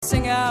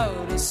sing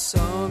out a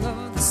song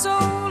of the soul.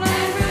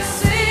 And we'll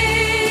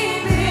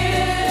sing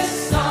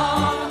this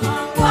song.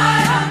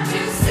 Why don't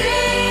you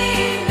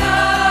sing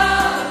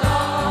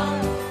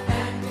along?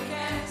 And we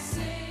can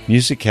sing.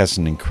 Music has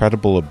an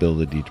incredible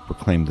ability to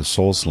proclaim the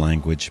soul's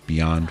language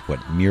beyond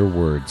what mere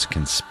words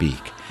can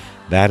speak.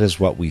 That is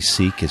what we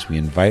seek as we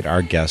invite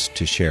our guests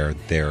to share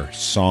their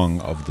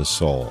song of the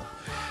soul.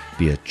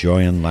 Be it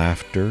joy and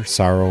laughter,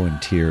 sorrow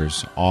and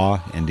tears,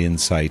 awe and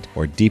insight,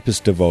 or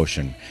deepest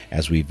devotion,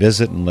 as we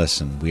visit and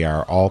listen, we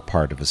are all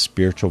part of a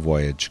spiritual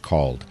voyage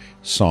called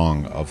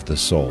Song of the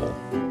Soul.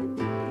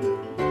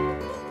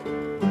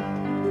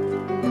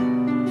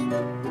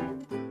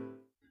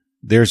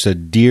 There's a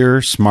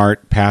dear,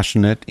 smart,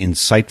 passionate,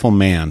 insightful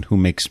man who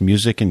makes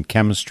music and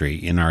chemistry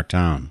in our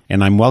town,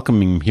 and I'm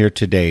welcoming him here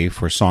today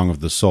for Song of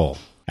the Soul.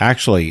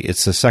 Actually,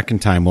 it's the second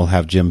time we'll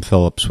have Jim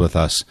Phillips with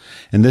us,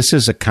 and this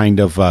is a kind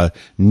of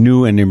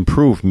new and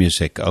improved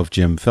music of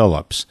Jim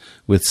Phillips,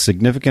 with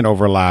significant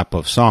overlap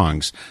of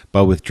songs,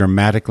 but with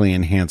dramatically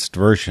enhanced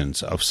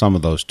versions of some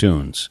of those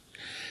tunes.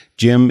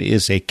 Jim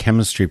is a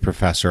chemistry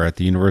professor at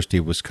the University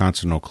of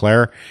Wisconsin-Eau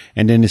Claire,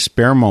 and in his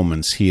spare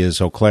moments, he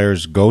is Eau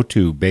Claire's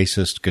go-to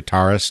bassist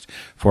guitarist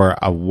for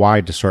a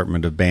wide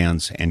assortment of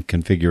bands and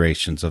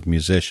configurations of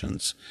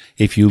musicians.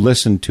 If you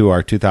listen to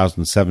our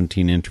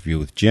 2017 interview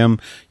with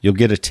Jim, you'll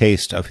get a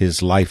taste of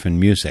his life and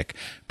music,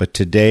 but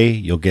today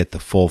you'll get the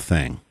full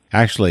thing.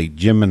 Actually,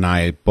 Jim and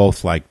I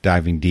both like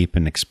diving deep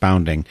and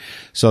expounding,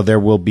 so there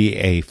will be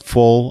a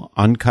full,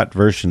 uncut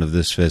version of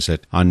this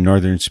visit on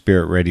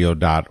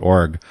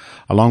northernspiritradio.org,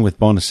 along with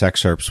bonus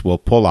excerpts we'll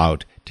pull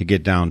out to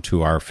get down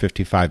to our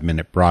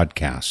 55-minute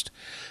broadcast.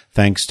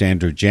 Thanks to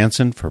Andrew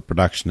Jansen for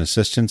production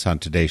assistance on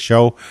today's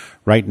show.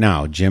 Right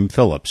now, Jim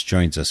Phillips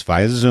joins us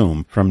via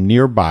Zoom from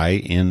nearby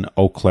in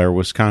Eau Claire,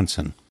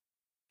 Wisconsin.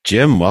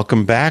 Jim,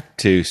 welcome back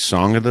to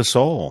Song of the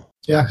Soul.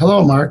 Yeah,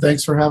 hello, Mark.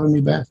 Thanks for having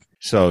me back.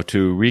 So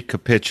to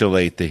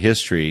recapitulate the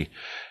history,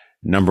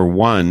 number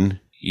one,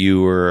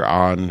 you were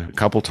on a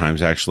couple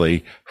times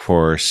actually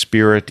for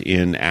Spirit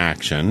in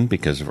Action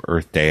because of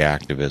Earth Day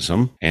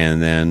activism.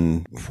 And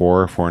then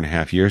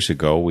 4.5 years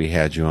ago, we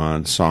had you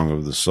on Song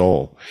of the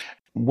Soul.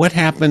 What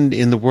happened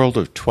in the world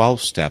of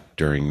 12-step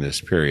during this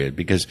period?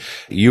 Because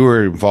you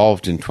were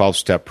involved in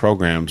 12-step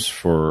programs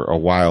for a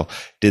while.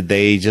 Did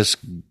they just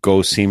go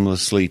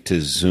seamlessly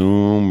to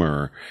Zoom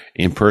or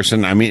in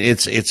person? I mean,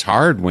 it's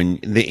hard when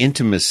the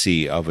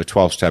intimacy of a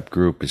 12-step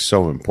group is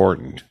so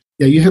important.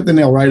 Yeah, you hit the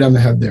nail right on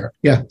the head there.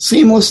 Yeah,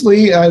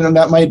 seamlessly, and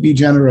that might be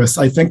generous.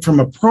 I think from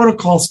a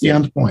protocol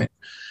standpoint,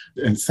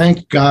 and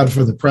thank God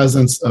for the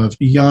presence of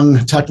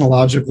young,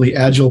 technologically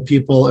agile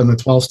people in the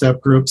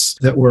 12-step groups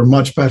that were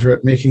much better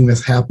at making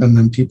this happen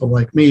than people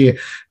like me.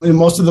 And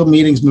most of the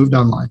meetings moved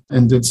online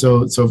and did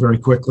so very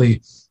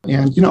quickly.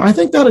 And, I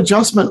think that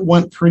adjustment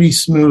went pretty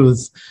smooth.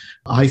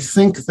 I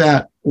think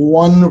that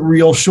one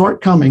real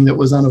shortcoming that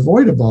was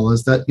unavoidable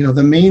is that,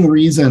 the main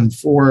reason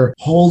for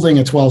holding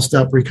a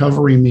 12-step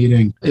recovery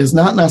meeting is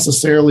not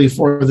necessarily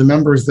for the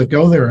members that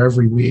go there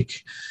every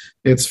week.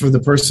 It's for the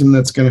person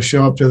that's going to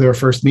show up to their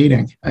first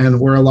meeting. And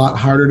we're a lot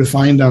harder to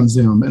find on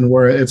Zoom, and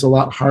where it's a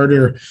lot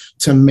harder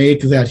to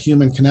make that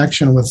human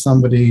connection with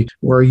somebody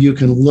where you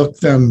can look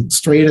them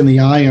straight in the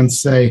eye and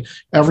say,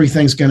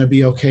 everything's going to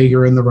be okay.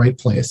 You're in the right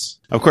place.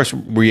 Of course,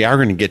 we are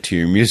going to get to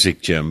your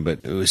music, Jim,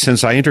 but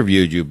since I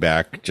interviewed you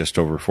back just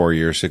over 4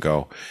 years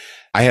ago,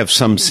 I have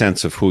some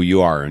sense of who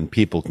you are, and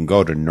people can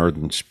go to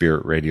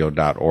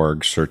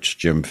northernspiritradio.org, search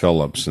Jim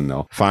Phillips, and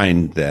they'll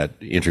find that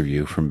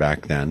interview from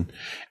back then.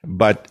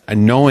 But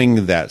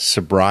knowing that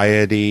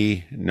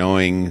sobriety,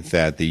 knowing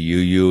that the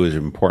UU is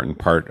an important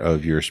part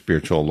of your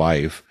spiritual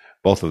life,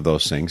 both of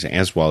those things,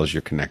 as well as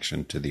your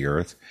connection to the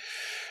earth,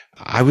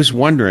 I was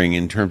wondering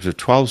in terms of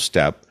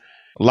 12-step,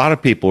 a lot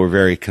of people were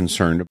very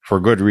concerned,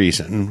 for good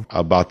reason,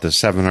 about the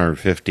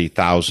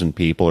 750,000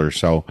 people or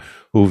so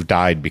who've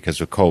died because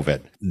of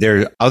COVID.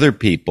 There are other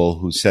people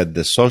who said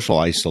the social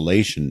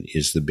isolation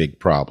is the big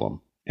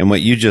problem. And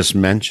what you just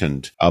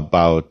mentioned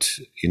about,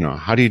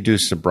 how do you do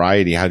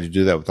sobriety? How do you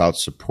do that without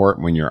support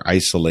when you're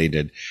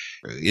isolated?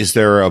 Is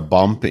there a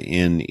bump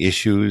in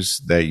issues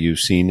that you've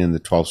seen in the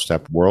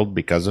 12-step world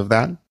because of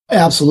that?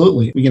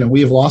 Absolutely.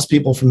 We have lost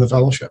people from the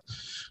fellowship.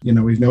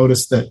 We've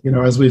noticed that,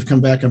 as we've come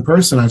back in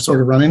person, I've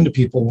sort of run into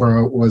people where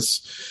it was,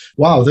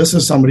 wow, this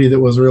is somebody that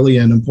was really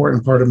an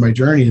important part of my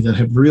journey that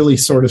had really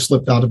sort of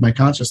slipped out of my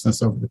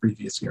consciousness over the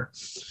previous year.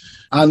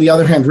 On the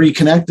other hand,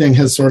 reconnecting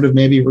has sort of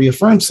maybe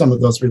reaffirmed some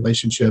of those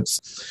relationships.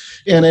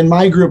 And in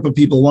my group of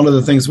people, one of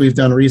the things we've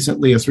done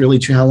recently is really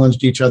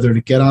challenged each other to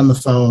get on the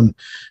phone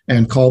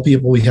and call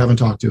people we haven't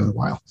talked to in a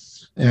while.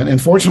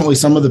 And fortunately,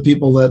 some of the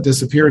people that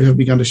disappeared have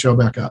begun to show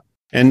back up.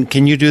 And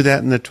can you do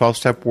that in the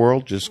 12-step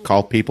world? Just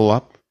call people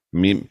up? I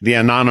mean, the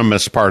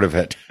anonymous part of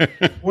it.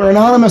 We're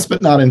anonymous,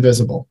 but not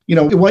invisible.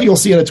 What you'll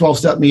see at a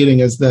 12-step meeting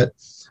is that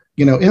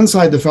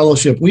inside the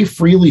fellowship, we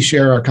freely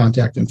share our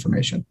contact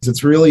information.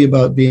 It's really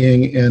about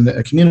being in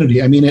a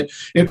community. I mean,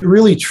 it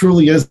really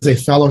truly is a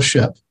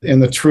fellowship in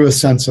the truest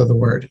sense of the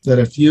word, that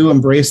if you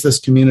embrace this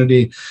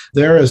community,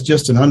 there is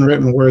just an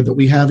unwritten word that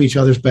we have each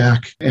other's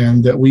back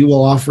and that we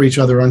will offer each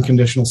other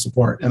unconditional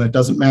support. And it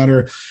doesn't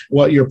matter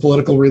what your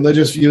political,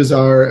 religious views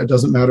are. It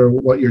doesn't matter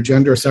what your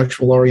gender,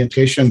 sexual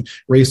orientation,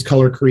 race,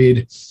 color,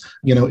 creed.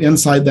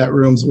 Inside that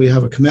rooms, we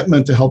have a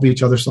commitment to help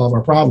each other solve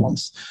our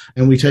problems.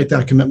 And we take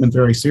that commitment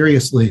very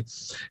seriously.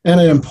 And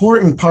an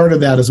important part of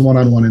that is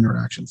one-on-one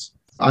interactions.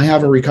 I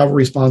have a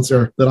recovery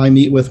sponsor that I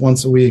meet with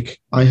once a week.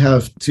 I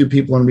have 2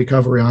 people in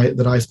recovery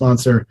that I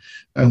sponsor,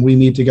 and we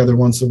meet together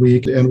once a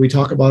week, and we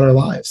talk about our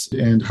lives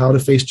and how to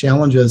face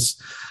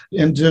challenges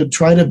and to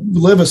try to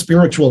live a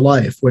spiritual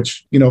life,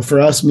 which,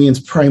 for us means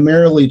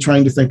primarily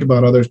trying to think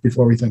about others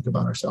before we think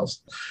about ourselves.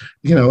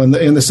 And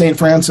the St.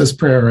 Francis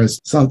prayer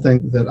is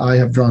something that I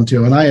have drawn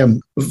to, and I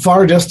am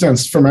far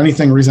distanced from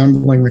anything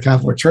resembling the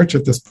Catholic Church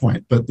at this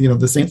point. But,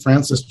 the St.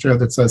 Francis prayer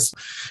that says,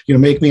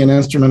 make me an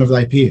instrument of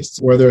thy peace.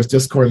 Where there is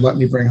discord, let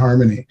me bring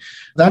harmony.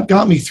 That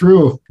got me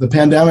through the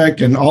pandemic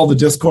and all the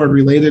discord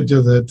related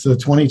to the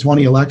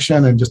 2020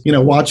 election, and just,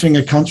 watching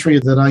a country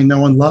that I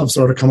know and love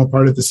sort of come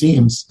apart at the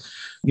seams.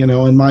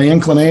 And my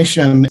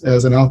inclination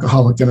as an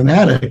alcoholic and an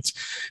addict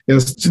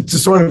is to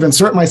sort of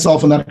insert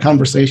myself in that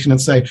conversation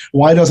and say,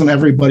 why doesn't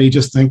everybody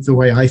just think the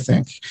way I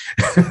think?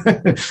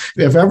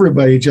 If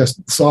everybody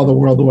just saw the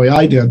world the way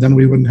I did, then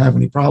we wouldn't have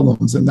any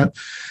problems. And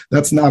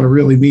that's not a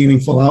really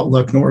meaningful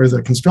outlook, nor is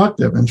it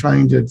constructive. And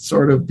trying to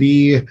sort of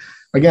be,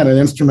 again, an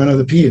instrument of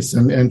the peace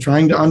and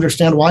trying to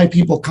understand why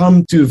people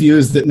come to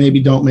views that maybe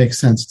don't make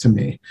sense to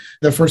me.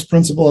 The first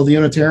principle of the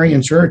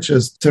Unitarian Church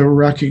is to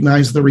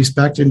recognize the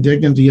respect and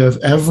dignity of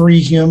every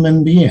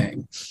human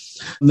being.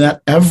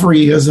 That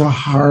every is a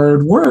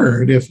hard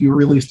word if you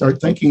really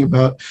start thinking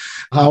about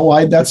how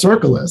wide that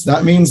circle is.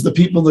 That means the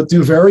people that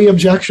do very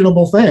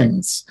objectionable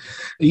things,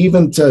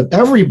 even to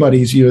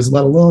everybody's views,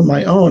 let alone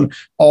my own,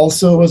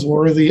 also is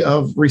worthy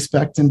of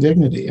respect and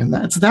dignity. And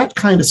that's that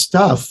kind of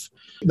stuff.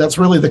 That's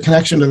really the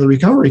connection to the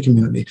recovery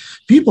community.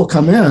 People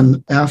come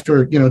in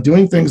after,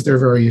 doing things they're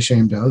very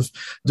ashamed of,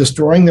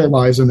 destroying their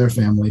lives and their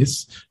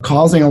families,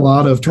 causing a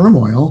lot of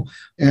turmoil.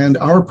 And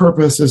our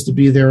purpose is to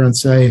be there and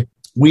say,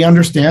 we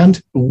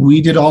understand, we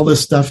did all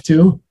this stuff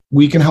too.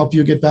 We can help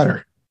you get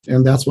better.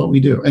 And that's what we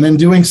do. And in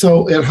doing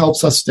so, it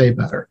helps us stay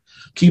better,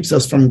 keeps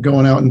us from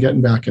going out and getting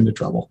back into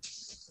trouble.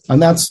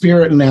 And that's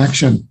spirit in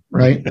action,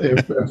 right?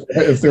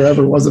 if there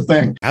ever was a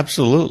thing.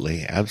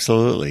 Absolutely.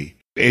 Absolutely.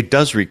 It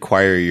does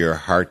require your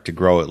heart to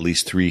grow at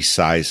least 3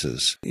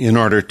 sizes in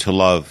order to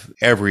love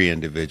every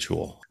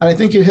individual. And I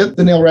think you hit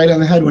the nail right on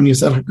the head when you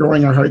said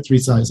growing our heart 3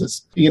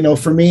 sizes.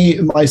 For me,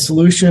 my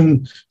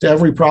solution to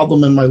every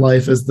problem in my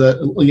life is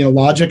that,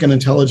 logic and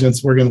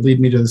intelligence were going to lead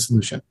me to the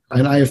solution.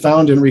 And I have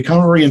found in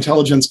recovery,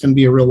 intelligence can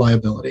be a real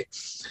liability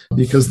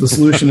because the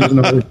solution is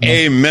another.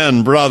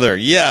 Amen, brother.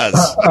 Yes.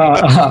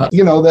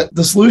 That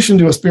the solution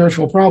to a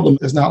spiritual problem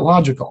is not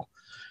logical.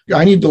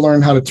 I need to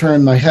learn how to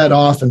turn my head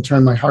off and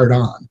turn my heart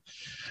on.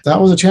 That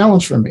was a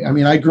challenge for me. I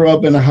mean, I grew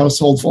up in a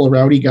household full of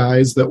rowdy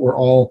guys that were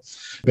all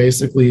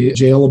basically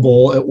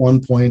jailable at one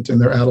point in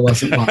their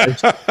adolescent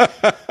lives.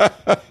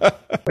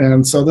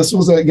 And so this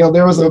was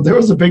there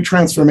was a big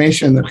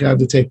transformation that had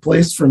to take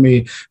place for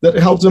me that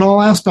helped in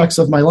all aspects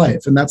of my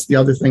life. And that's the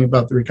other thing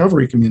about the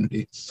recovery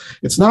community.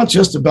 It's not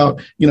just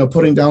about,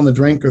 putting down the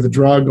drink or the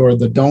drug or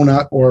the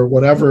donut or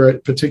whatever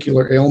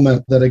particular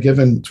ailment that a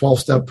given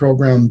 12-step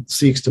program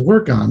seeks to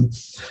work on.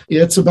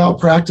 It's about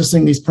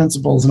practicing these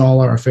principles in all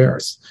our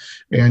affairs.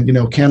 And,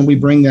 can we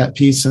bring that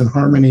peace and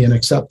harmony and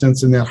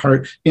acceptance in that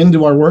heart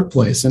into our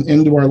workplace and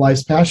into our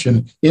life's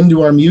passion,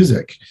 into our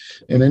music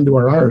and into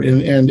our art?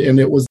 And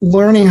it was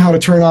learning how to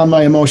turn on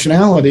my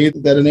emotionality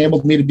that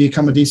enabled me to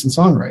become a decent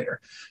songwriter,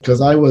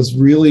 because I was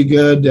really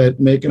good at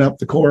making up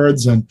the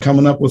chords and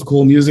coming up with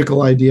cool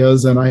musical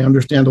ideas. And I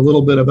understand a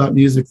little bit about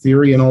music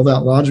theory, and all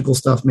that logical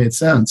stuff made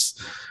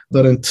sense.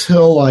 But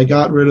until I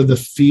got rid of the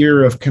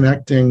fear of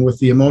connecting with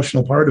the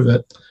emotional part of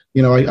it,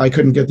 I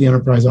couldn't get the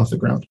enterprise off the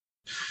ground.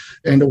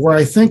 And where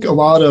I think a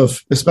lot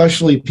of,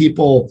 especially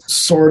people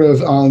sort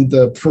of on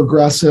the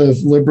progressive,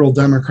 liberal,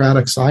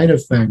 democratic side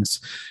of things,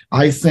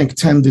 I think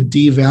tend to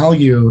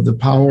devalue the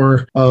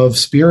power of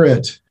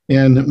spirit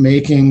in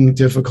making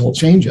difficult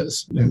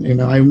changes.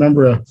 And I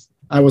remember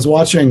I was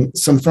watching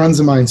some friends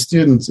of mine,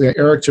 students,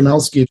 Eric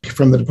Jamelski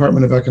from the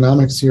Department of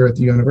Economics here at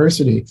the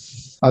university,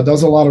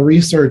 does a lot of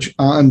research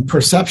on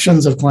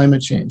perceptions of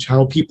climate change,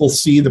 how people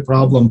see the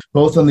problem,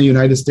 both in the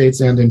United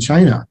States and in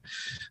China.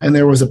 And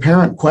there was a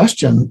parent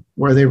question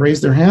where they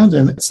raised their hand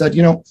and said,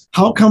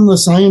 how come the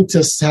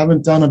scientists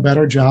haven't done a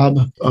better job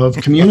of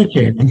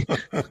communicating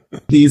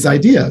these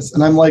ideas?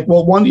 And I'm like,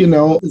 well, one,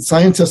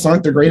 scientists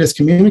aren't the greatest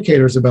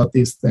communicators about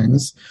these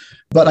things.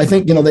 But I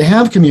think, they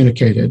have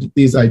communicated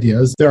these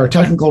ideas. There are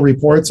technical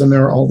reports and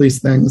there are all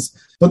these things.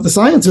 But the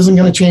science isn't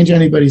going to change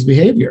anybody's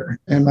behavior.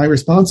 And my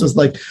response is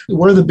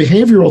where the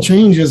behavioral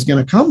change is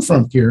going to come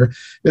from here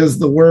is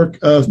the work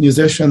of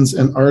musicians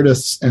and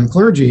artists and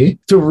clergy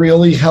to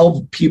really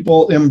help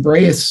people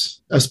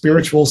embrace a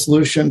spiritual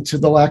solution to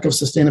the lack of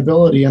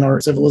sustainability in our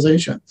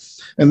civilization.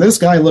 And this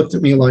guy looked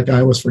at me like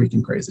I was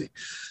freaking crazy.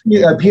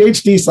 A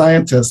PhD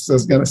scientist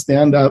is going to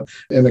stand up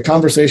in a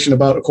conversation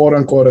about a quote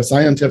unquote a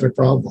scientific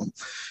problem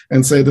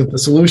and say that the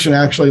solution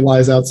actually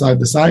lies outside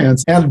the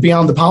science and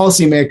beyond the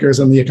policymakers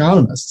and the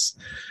economists.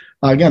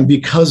 Again,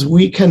 because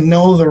we can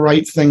know the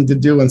right thing to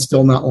do and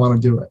still not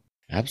want to do it.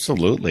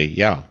 Absolutely.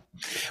 Yeah.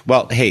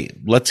 Well, hey,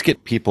 let's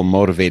get people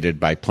motivated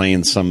by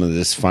playing some of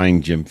this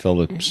fine Jim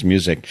Phillips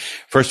music.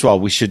 First of all,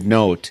 we should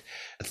note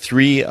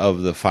 3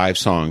 of the 5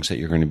 songs that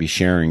you're going to be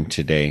sharing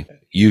today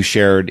you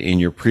shared in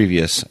your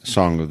previous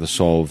Song of the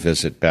Soul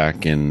visit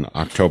back in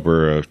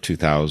October of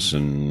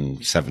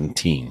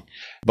 2017.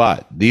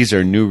 But these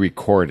are new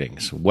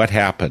recordings. What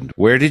happened?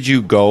 Where did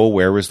you go?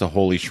 Where was the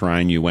holy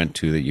shrine you went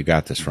to that you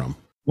got this from?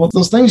 Well,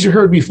 those things you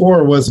heard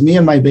before was me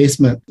in my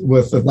basement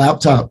with a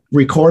laptop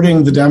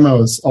recording the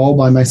demos all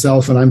by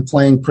myself, and I'm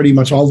playing pretty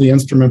much all the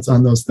instruments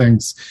on those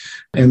things.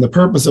 And the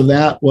purpose of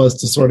that was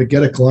to sort of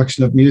get a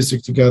collection of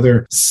music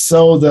together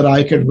so that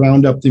I could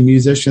round up the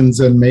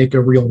musicians and make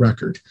a real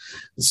record.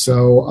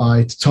 So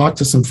I talked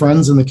to some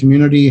friends in the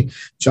community,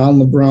 John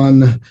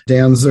LeBrun,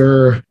 Dan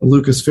Zur,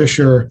 Lucas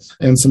Fisher,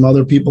 and some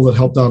other people that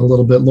helped out a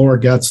little bit. Laura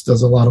Getz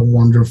does a lot of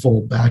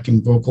wonderful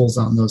backing vocals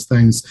on those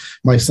things.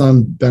 My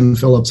son, Ben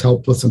Phillips,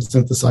 helped with some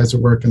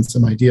synthesizer work and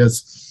some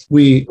ideas.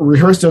 We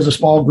rehearsed as a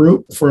small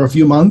group for a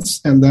few months,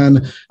 and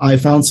then I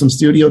found some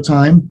studio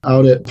time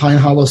out at Pine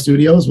Hollow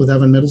Studios with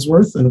Evan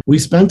Middlesworth, and we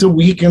spent a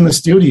week in the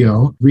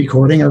studio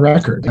recording a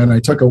record. And I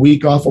took a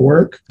week off of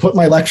work, put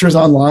my lectures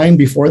online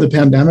before the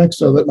pandemic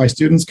so that my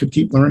students could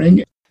keep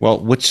learning. Well,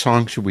 which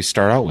song should we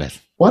start out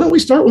with? Why don't we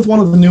start with one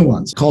of the new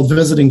ones called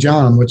Visiting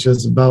John, which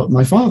is about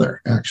my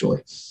father, actually.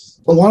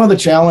 Well, one of the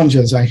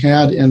challenges I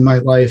had in my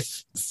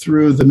life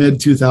through the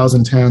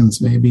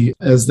mid-2010s maybe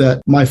is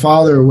that my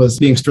father was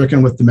being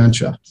stricken with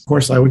dementia. Of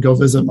course, I would go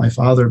visit my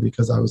father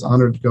because I was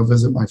honored to go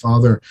visit my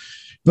father.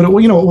 But, it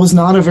was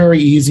not a very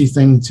easy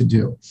thing to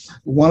do.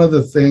 One of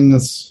the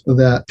things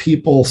that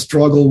people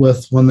struggle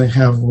with when they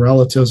have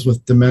relatives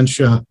with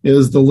dementia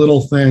is the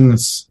little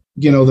things.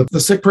 The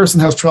sick person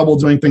has trouble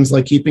doing things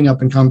like keeping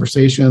up in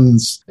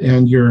conversations,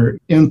 and your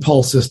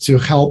impulse is to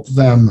help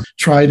them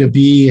try to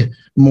be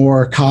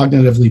more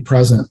cognitively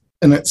present.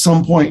 And at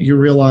some point you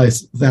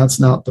realize that's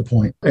not the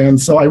point. And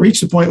so I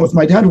reached a point with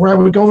my dad where I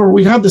would go over,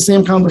 we'd have the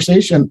same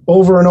conversation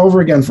over and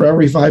over again for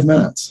every 5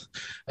 minutes.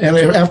 And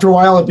after a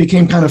while, it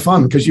became kind of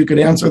fun because you could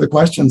answer the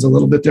questions a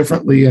little bit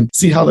differently and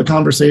see how the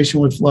conversation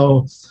would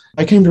flow.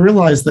 I came to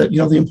realize that,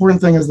 the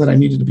important thing is that I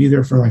needed to be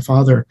there for my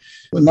father.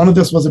 But none of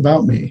this was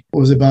about me. It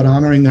was about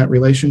honoring that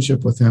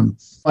relationship with him.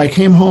 I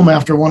came home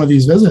after one of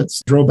these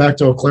visits, drove back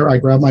to Eau Claire. I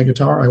grabbed my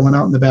guitar. I went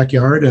out in the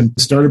backyard and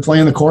started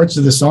playing the chords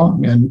to the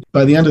song. And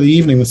by the end of the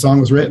evening, the song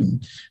was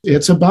written.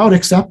 It's about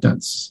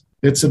acceptance.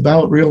 It's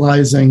about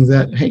realizing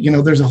that, hey,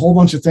 there's a whole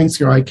bunch of things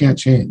here I can't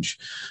change.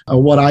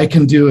 What I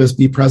can do is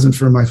be present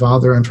for my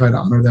father and try to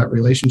honor that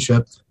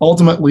relationship.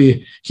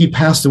 Ultimately, he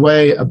passed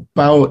away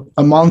about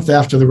a month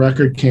after the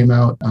record came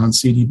out on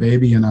CD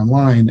Baby and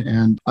online.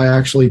 And I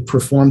actually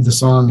performed the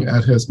song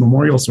at his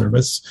memorial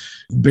service.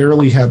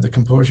 Barely had the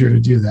composure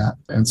to do that.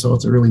 And so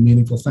it's a really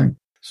meaningful thing.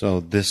 So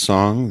this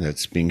song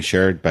that's being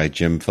shared by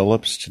Jim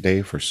Phillips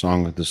today for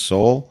Song of the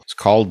Soul, it's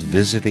called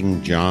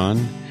Visiting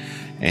John,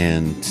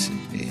 and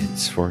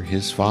it's for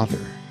his father.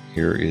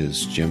 Here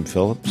is Jim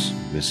Phillips,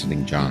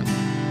 Visiting John.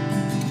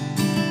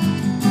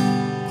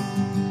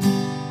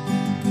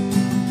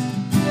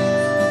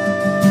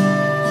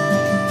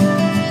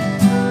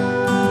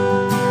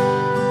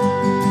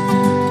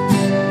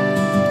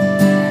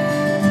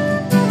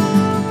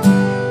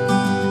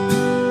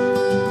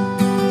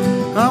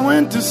 I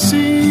went to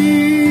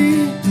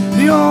see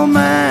the old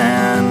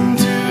man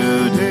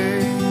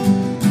today.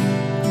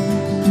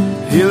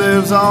 He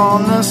lives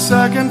on the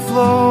second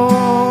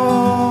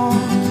floor.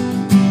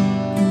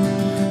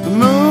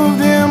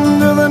 Moved him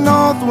to the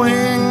north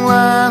wing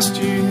last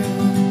year.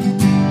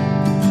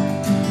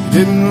 He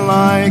didn't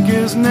like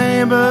his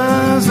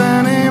neighbors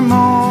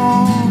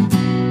anymore.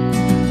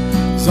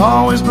 He's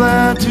always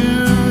glad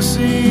to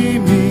see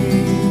me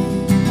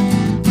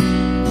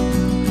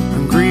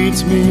and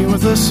greets me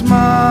with a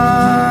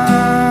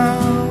smile.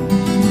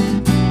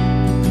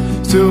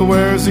 Still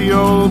wears the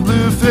old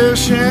blue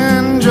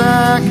fishing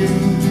jacket.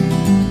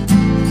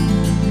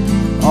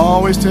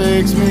 Always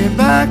takes me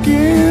back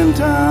in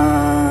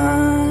time.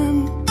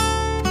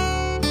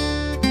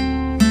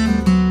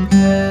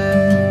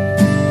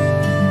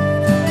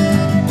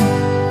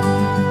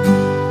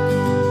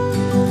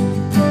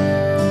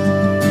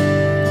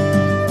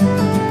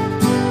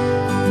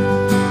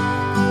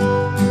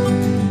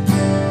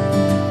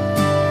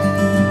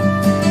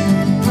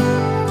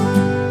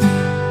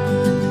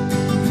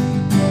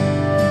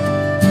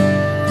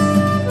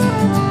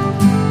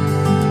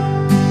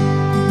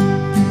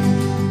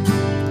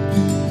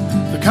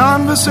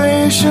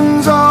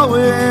 conversation's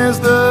always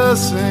the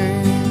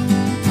same.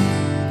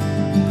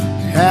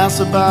 He asks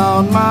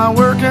about my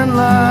working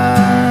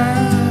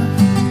life,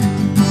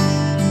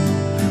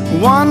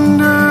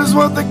 wonders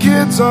what the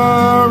kids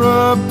are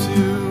up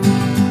to.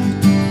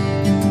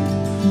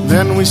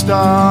 Then we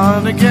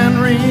start again,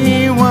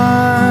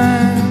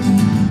 rewind.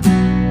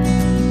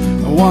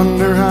 I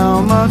wonder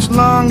how much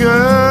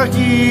longer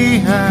he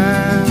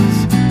has.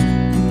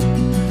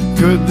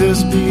 Could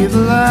this be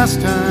the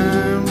last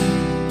time?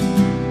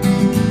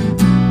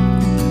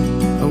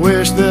 I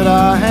wish that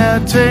I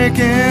had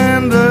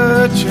taken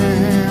the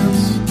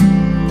chance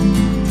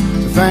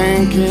to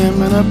thank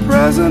him in a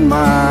present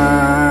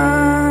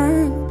mind.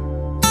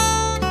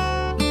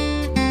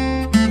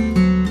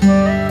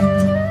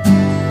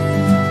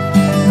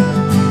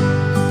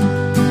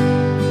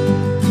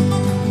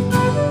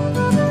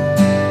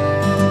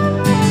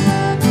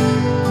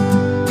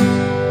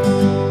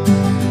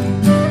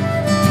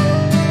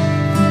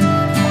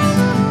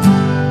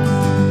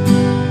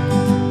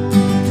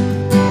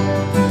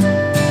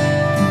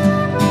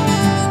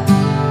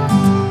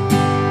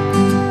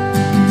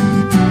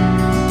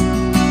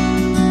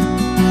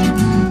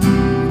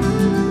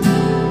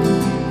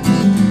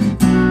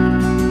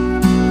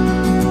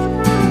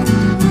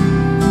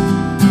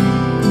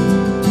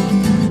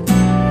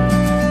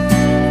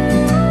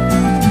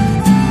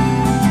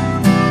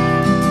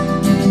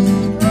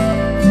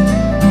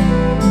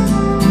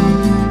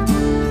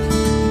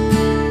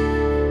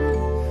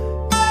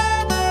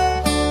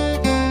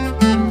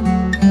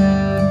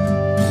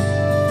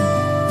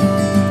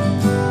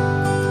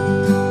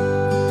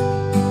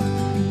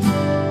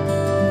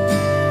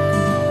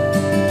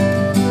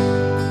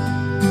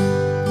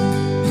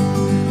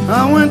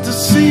 I went to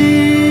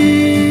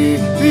see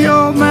the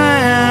old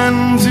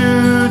man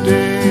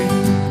today.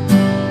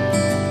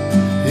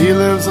 He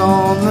lives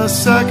on the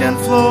second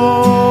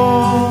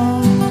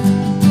floor.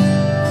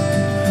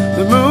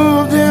 They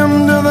moved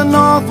him to the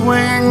north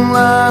wing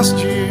last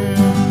year.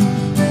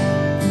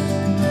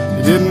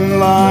 He didn't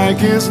like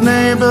his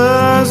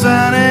neighbors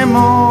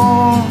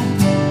anymore.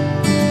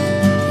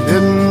 He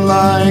didn't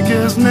like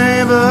his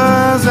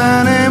neighbors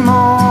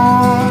anymore.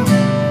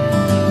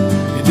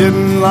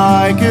 Didn't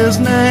like his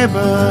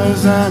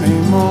neighbors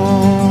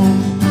anymore.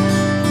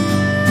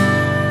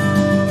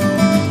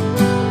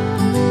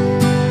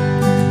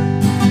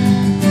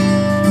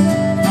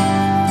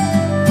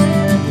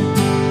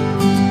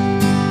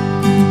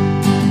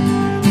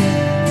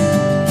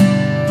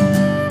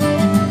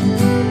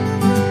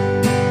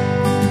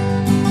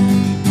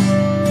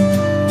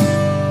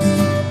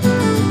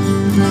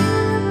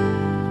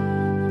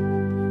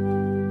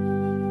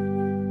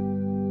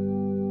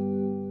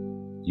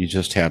 You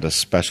just had a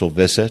special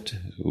visit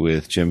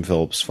with Jim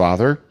Phillips'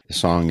 father. The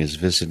song is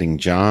Visiting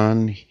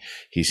John.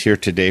 He's here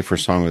today for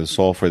Song of the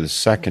Soul for the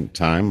second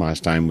time.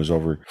 Last time was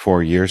over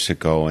 4 years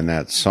ago, and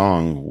that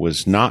song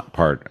was not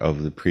part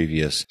of the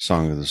previous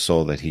Song of the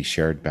Soul that he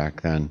shared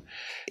back then.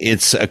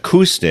 It's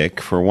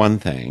acoustic, for one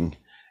thing.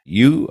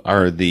 You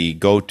are the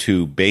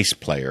go-to bass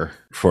player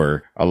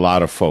for a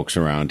lot of folks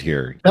around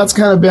here. That's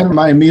kind of been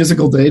my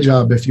musical day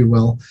job, if you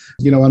will.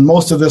 You know, on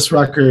most of this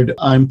record,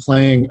 I'm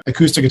playing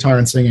acoustic guitar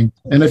and singing.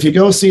 And if you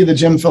go see the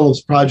Jim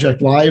Phillips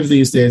Project live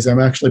these days, I'm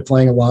actually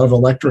playing a lot of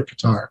electric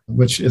guitar,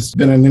 which has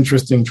been an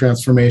interesting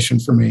transformation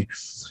for me.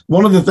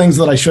 One of the things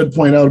that I should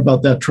point out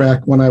about that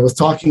track, when I was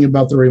talking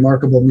about the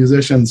remarkable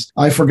musicians,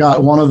 I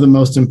forgot one of the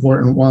most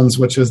important ones,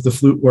 which is the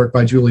flute work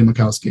by Julie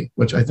Mikowski,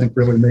 which I think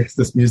really makes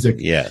this music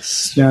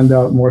stand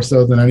out more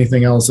so than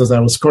anything else. As I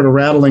was sort of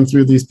rattling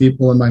through these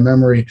people in my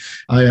memory,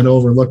 I had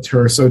overlooked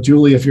her. So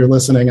Julie, if you're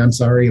listening, I'm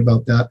sorry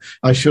about that.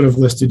 I should have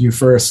listed you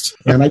first.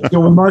 And the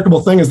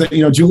remarkable thing is that,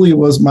 you know, Julie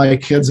was my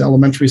kids'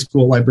 elementary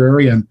school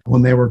librarian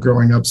when they were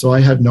growing up. So I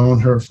had known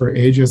her for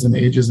ages and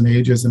ages and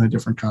ages in a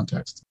different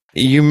context.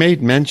 You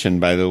made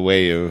mention, by the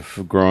way,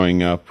 of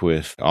growing up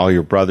with all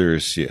your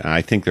brothers.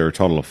 I think there are a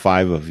total of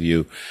 5 of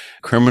you.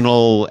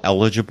 Criminal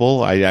eligible?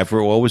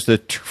 What was the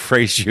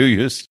phrase you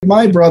used?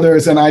 My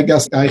brothers, and I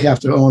guess I have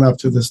to own up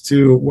to this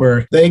too,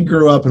 where they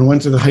grew up and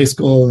went to the high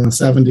school in the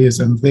 70s,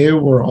 and they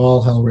were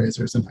all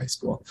hellraisers in high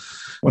school.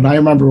 When I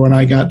remember when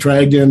I got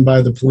dragged in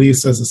by the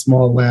police as a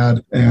small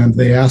lad, and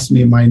they asked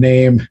me my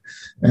name,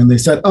 and they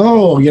said,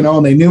 oh, you know,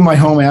 and they knew my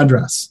home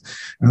address.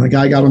 And the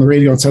guy got on the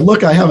radio and said,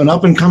 look, I have an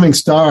up-and-coming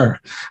star,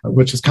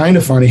 which is kind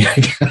of funny, I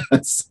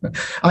guess.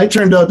 I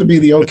turned out to be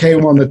the okay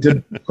one that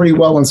did pretty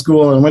well in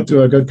school and went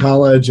to a good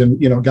college and,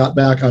 you know, got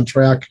back on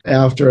track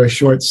after a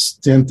short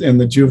stint in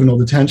the juvenile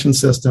detention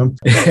system.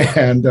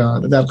 And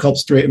that helped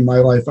straighten my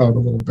life out a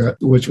little bit,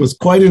 which was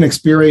quite an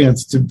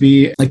experience to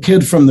be a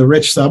kid from the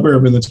rich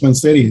suburb in the Twin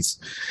Cities,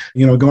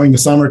 you know, going to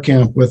summer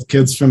camp with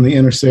kids from the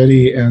inner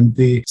city and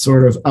the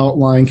sort of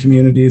outlying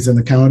communities in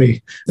the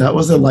county. That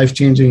was a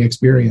life-changing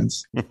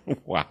experience.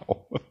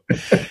 Wow.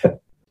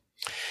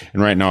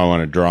 And right now I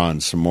want to draw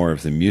on some more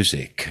of the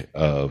music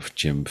of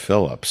Jim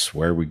Phillips.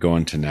 Where are we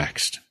going to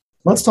next?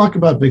 Let's talk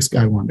about Big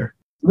Sky Wonder.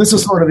 This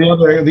is sort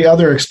of the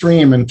other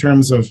extreme in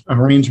terms of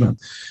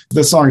arrangement.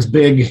 This song's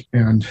big,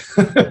 and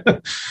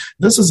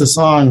this is a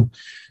song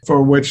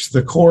for which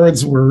the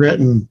chords were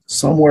written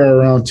somewhere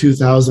around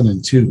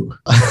 2002.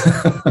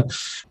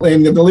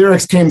 And the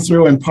lyrics came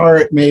through in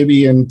part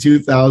maybe in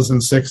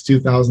 2006,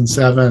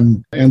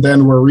 2007, and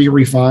then were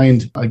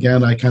re-refined.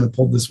 Again, I kind of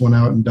pulled this one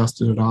out and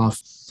dusted it off.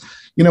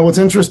 You know, what's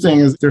interesting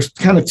is there's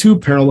kind of two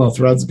parallel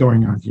threads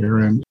going on here.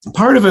 And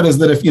part of it is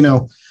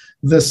that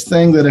this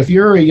thing that if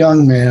you're a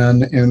young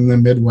man in the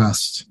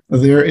Midwest,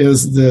 there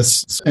is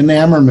this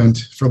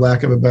enamorment, for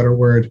lack of a better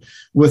word,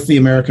 with the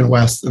American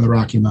West and the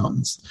Rocky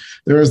Mountains.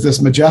 There is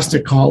this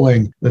majestic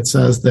calling that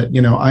says that,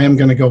 I am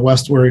going to go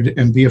westward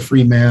and be a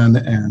free man,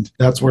 and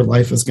that's where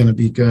life is going to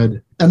be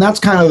good. And that's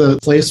kind of the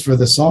place for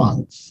this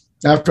song.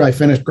 After I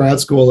finished grad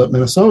school at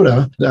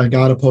Minnesota, I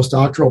got a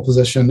postdoctoral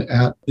position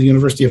at the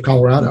University of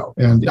Colorado,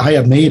 and I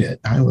had made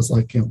it. I was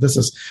like,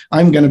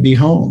 I'm going to be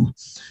home.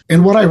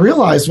 And what I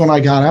realized when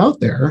I got out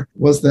there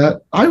was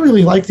that I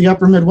really liked the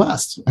upper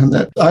Midwest, and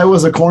that I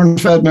was a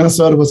corn-fed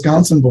Minnesota,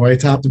 Wisconsin boy,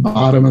 top to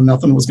bottom, and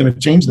nothing was going to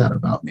change that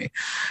about me.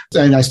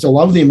 And I still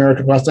love the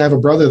American West. I have a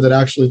brother that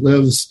actually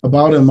lives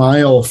about a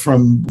mile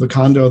from the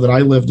condo that I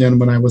lived in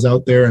when I was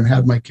out there and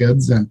had my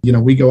kids. And,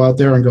 we go out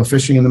there and go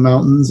fishing in the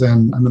mountains,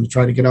 and I'm going to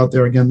try to get out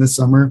there again this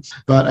summer.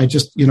 But I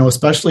just,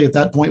 especially at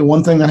that point,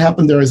 one thing that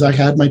happened there is I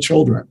had my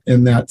children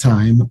in that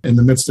time, in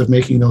the midst of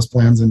making those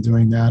plans and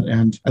doing that.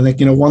 And I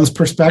think, one's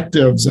perspectives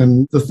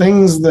and the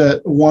things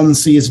that one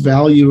sees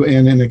value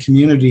in a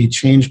community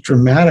change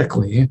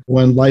dramatically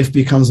when life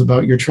becomes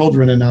about your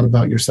children and not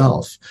about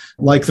yourself,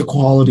 like the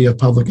quality of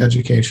public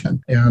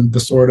education and the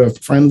sort of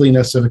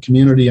friendliness of a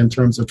community in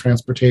terms of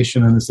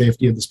transportation and the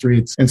safety of the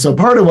streets. And so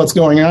part of what's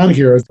going on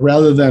here is,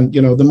 rather than,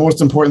 the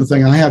most important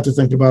thing I have to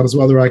think about is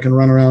whether I can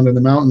run around in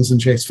the mountains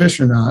and chase fish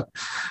or not,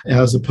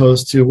 as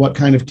opposed to what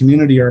kind of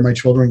community are my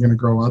children going to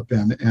grow up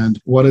in, and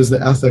what is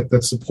the ethic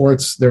that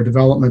supports their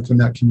development in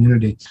that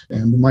community.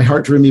 And my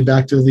heart drew me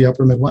back to the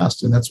upper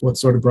Midwest, and that's what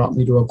sort of brought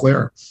me to Eau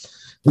Claire.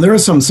 And there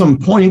is some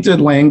pointed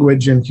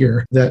language in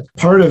here. That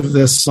part of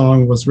this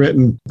song was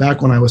written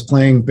back when I was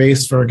playing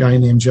bass for a guy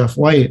named Jeff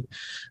White.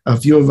 A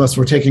few of us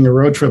were taking a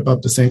road trip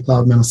up to St.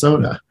 Cloud,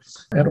 Minnesota,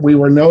 and we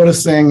were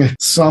noticing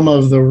some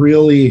of the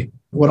really,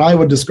 what I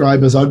would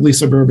describe as ugly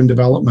suburban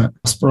development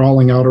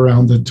sprawling out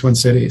around the Twin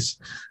Cities.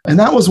 And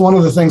that was one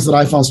of the things that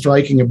I found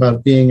striking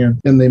about being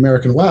in the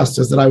American West,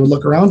 is that I would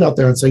look around out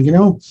there and say,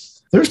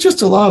 there's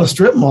just a lot of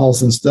strip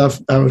malls and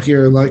stuff out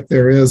here like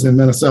there is in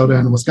Minnesota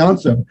and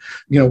Wisconsin.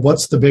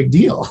 What's the big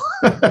deal?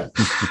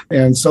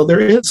 And so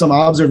there is some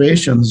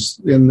observations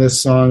in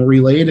this song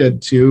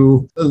related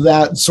to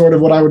that sort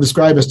of what I would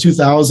describe as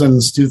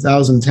 2000s,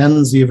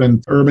 2010s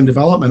even urban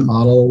development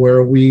model,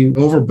 where we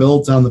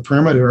overbuilt on the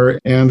perimeter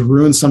and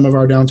ruined some of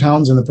our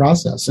downtowns in the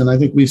process. And I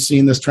think we've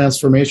seen this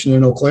transformation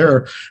in Eau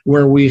Claire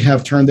where we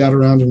have turned that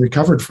around and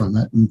recovered from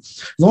it. And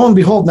lo and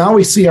behold, now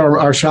we see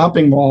our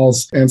shopping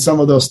malls and some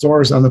of those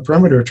stores on the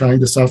perimeter trying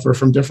to suffer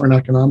from different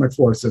economic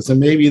forces. And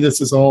maybe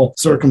this is all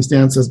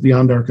circumstances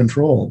beyond our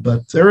control.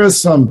 But there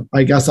is some,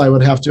 I guess I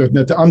would have to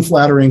admit, the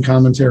unflattering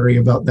commentary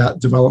about that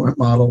development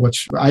model,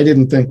 which I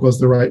didn't think was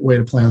the right way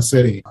to plan a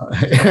city.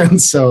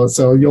 And so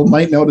you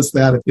might notice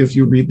that if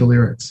you read the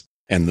lyrics.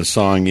 And the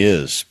song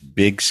is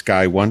Big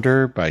Sky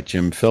Wonder by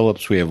Jim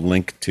Phillips. We have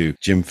linked to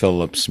Jim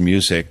Phillips'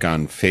 music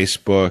on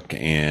Facebook,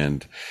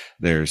 and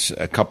there's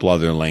a couple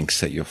other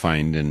links that you'll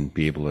find and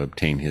be able to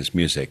obtain his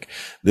music.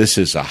 This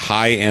is a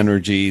high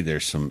energy.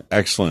 There's some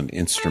excellent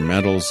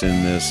instrumentals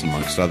in this,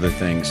 amongst other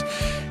things.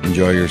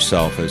 Enjoy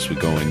yourself as we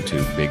go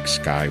into Big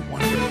Sky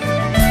Wonder.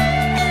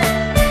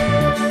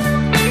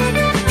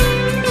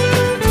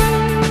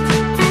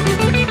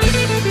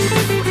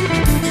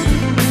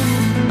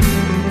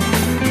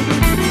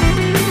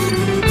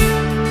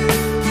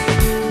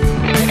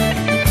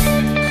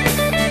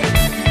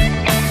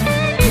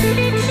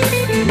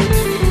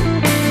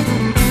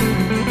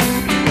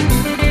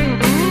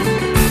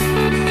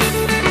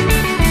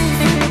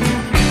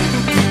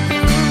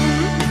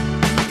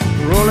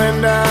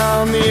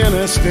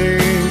 Interstate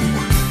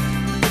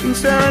and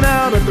staring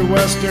out at the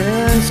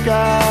western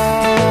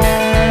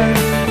sky.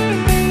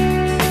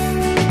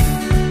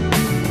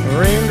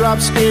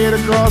 Raindrops skate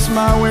across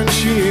my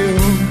windshield.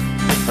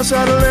 I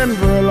settle in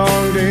for a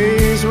long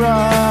day's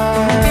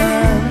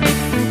ride.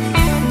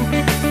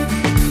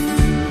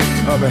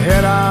 Up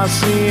ahead I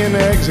see an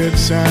exit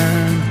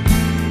sign.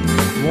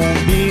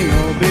 Won't be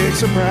no big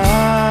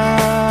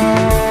surprise.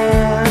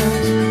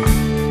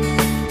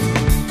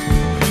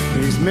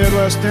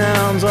 Midwest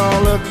towns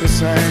all look the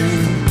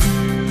same.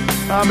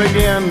 I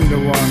begin to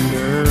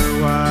wonder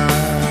why.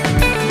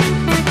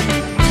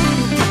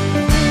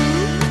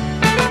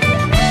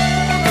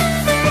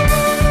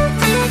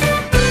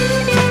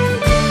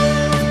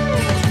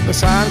 The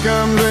sign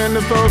comes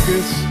into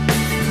focus.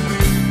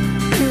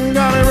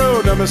 County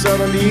Road number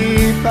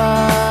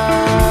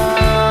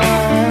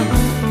 75.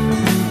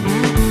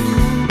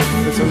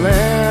 It's a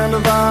land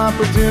of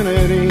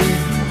opportunity.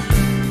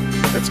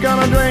 It's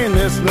gonna drain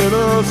this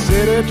little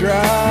city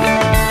dry.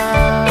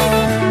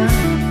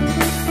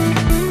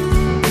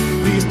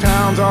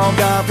 towns all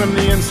die from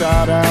the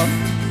inside out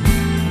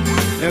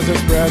as they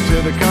spread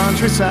to the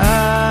countryside.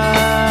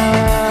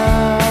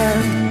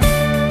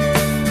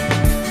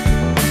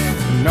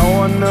 No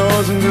one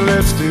knows until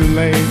it's too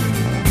late.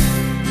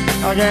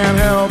 I can't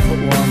help but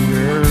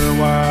wonder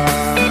why.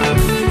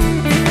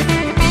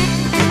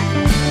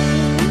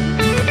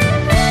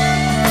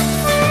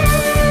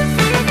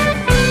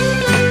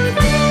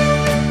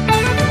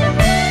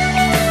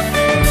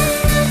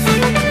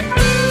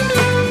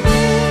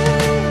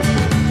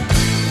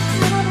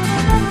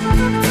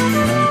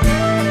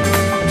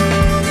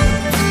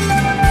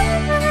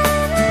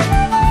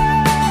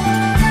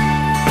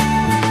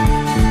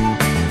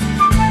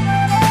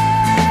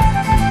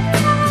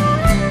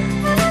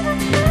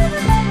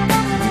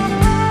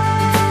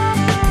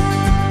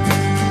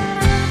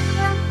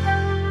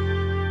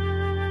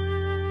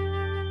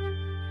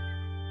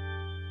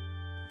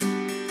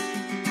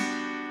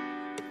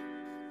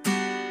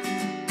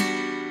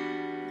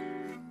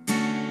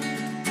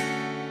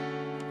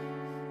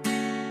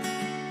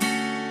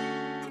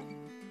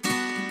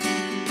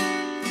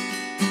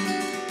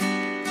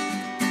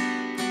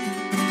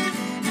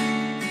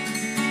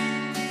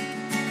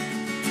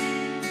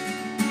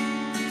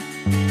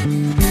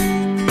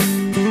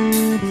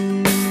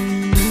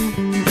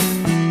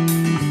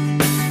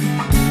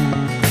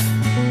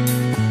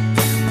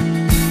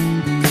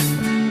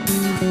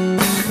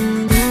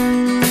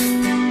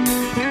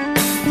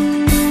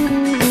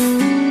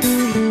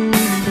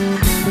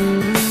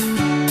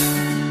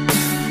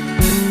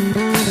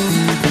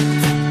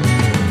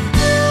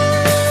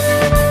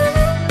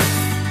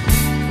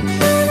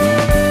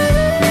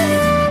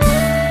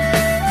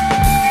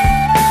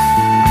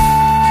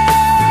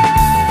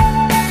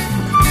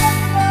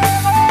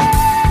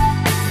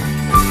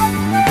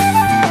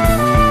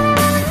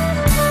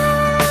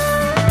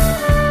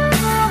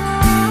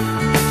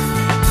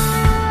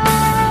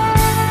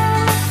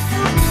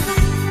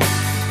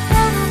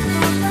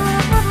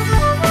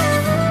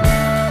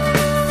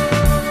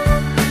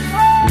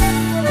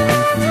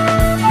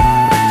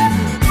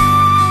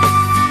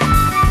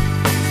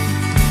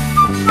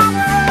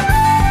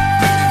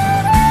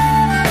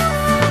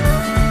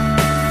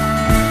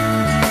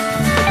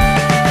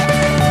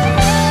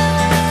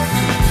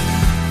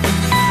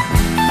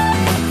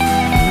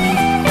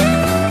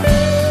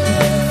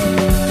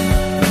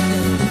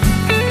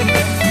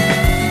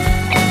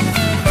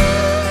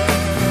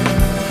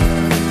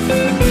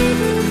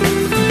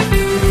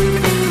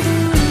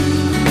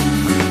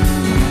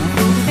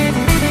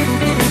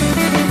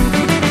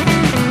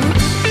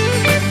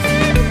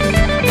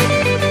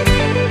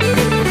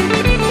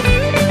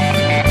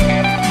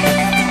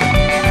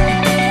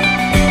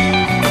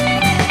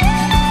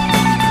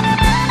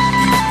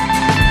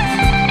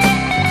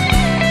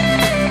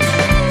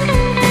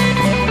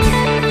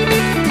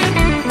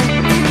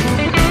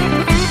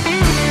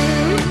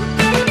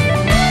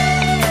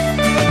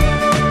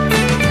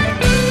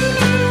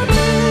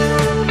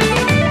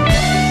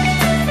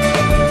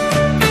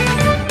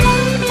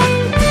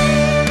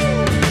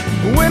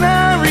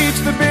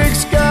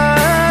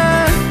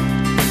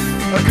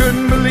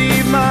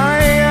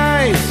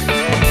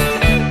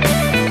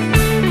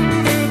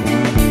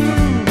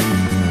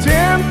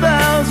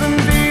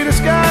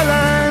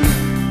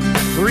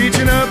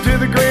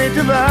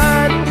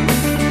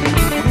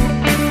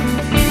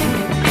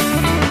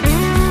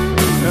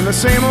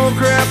 Same old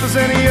crap as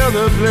any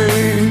other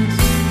place,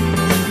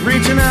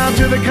 reaching out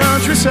to the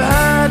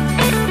countryside.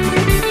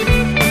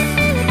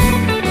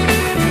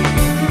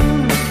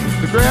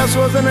 The grass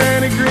wasn't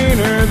any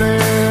greener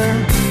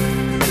there.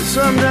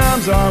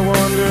 Sometimes I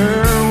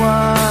wonder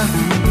why.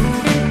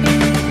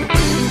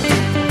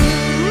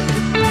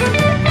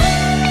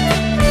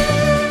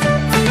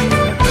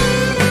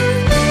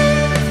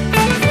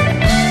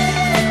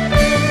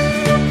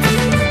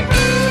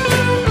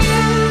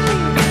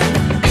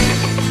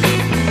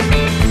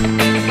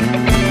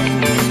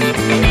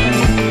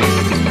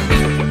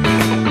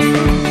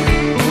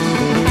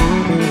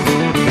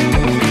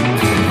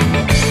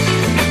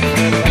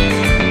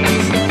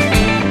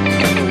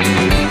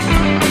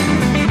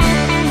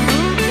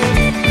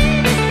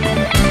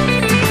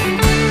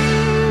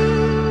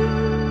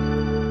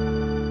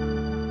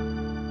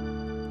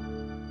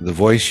 The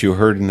voice you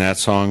heard in that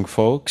song,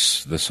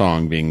 folks, the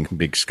song being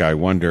Big Sky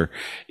Wonder,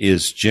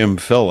 is Jim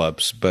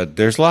Phillips, but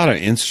there's a lot of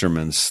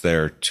instruments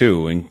there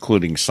too,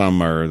 including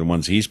some are the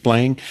ones he's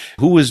playing.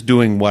 Who was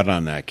doing what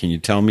on that? Can you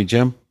tell me,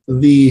 Jim?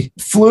 The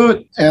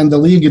flute and the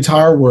lead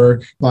guitar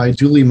work by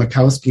Julie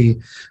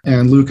Makowski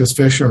and Lucas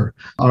Fisher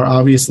are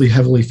obviously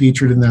heavily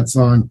featured in that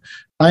song.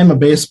 I'm a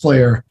bass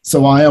player,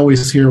 so I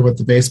always hear what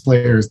the bass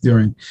player is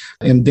doing.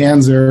 And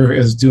Dan Zer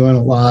is doing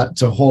a lot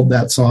to hold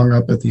that song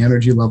up at the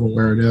energy level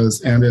where it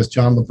is, and is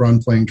John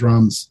LeBrun playing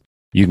drums.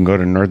 You can go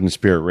to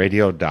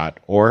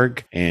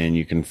northernspiritradio.org and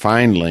you can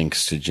find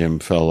links to Jim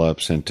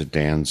Phillips and to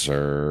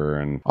Dancer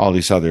and all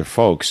these other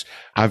folks.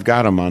 I've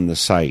got them on the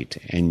site,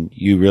 and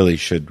you really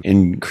should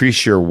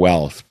increase your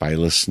wealth by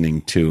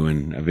listening to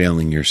and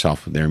availing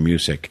yourself of their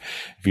music.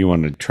 If you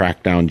want to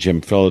track down Jim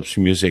Phillips'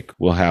 music,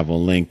 we'll have a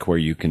link where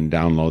you can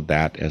download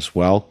that as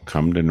well.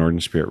 Come to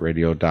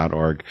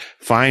northernspiritradio.org.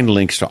 Find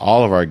links to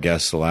all of our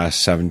guests the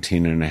last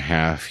 17 and a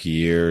half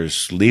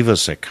years. Leave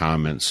us a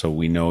comment so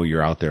we know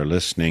you're out there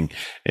listening,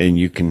 and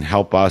you can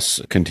help us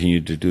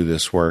continue to do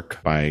this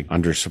work by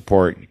under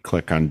support.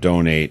 Click on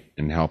donate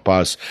and help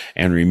us.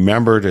 And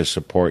remember to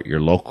support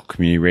your local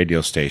community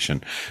radio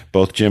station.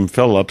 Both Jim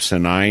Phillips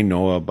and I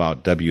know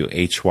about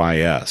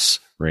WHYS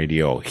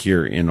radio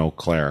here in Eau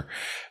Claire,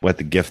 what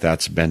the gift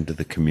that's been to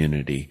the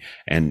community.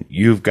 And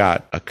you've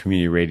got a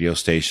community radio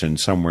station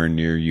somewhere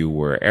near you,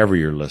 wherever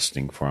you're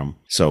listening from.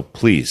 So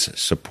please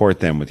support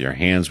them with your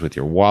hands, with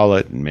your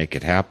wallet, and make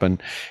it happen.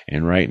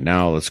 And right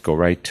now, let's go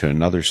right to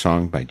another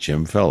song by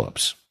Jim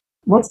Phillips.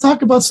 Let's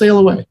talk about Sail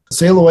Away.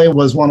 Sail Away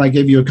was one I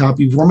gave you a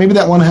copy before. Maybe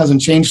that one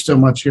hasn't changed so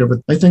much here, but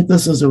I think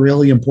this is a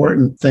really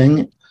important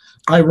thing.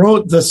 I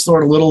wrote this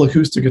sort of little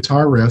acoustic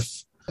guitar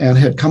riff and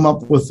had come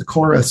up with the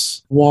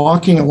chorus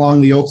walking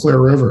along the Eau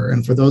Claire River.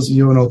 And for those of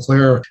you in Eau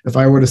Claire, if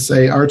I were to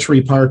say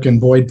Archery Park and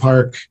Boyd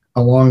Park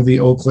along the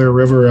Eau Claire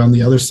River on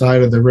the other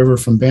side of the river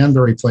from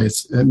Banbury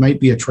Place, it might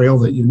be a trail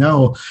that you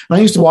know. And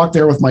I used to walk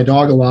there with my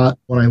dog a lot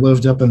when I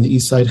lived up in the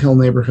East Side Hill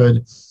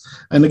neighborhood.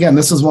 And again,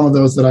 this is one of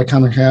those that I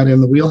kind of had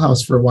in the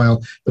wheelhouse for a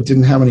while, but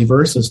didn't have any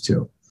verses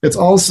to. It's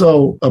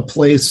also a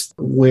place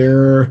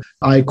where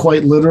I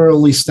quite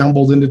literally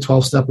stumbled into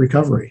 12-step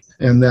recovery.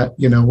 And that,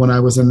 you know, when I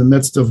was in the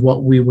midst of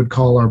what we would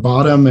call our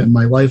bottom and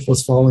my life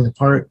was falling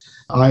apart,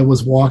 I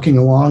was walking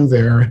along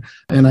there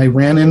and I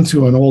ran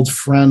into an old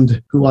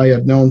friend who I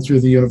had known through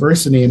the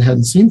university and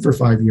hadn't seen for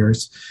 5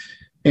 years.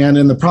 And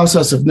in the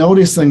process of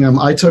noticing him,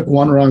 I took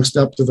one wrong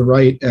step to the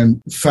right and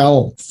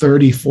fell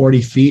 30,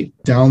 40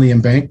 feet down the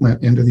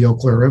embankment into the Eau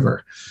Claire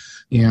River.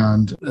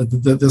 And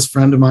this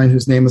friend of mine,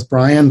 whose name is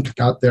Brian,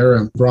 got there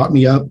and brought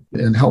me up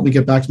and helped me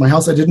get back to my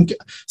house. I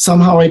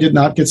did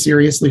not get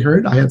seriously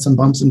hurt. I had some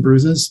bumps and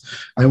bruises.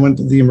 I went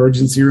to the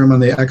emergency room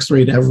and they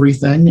x-rayed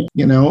everything,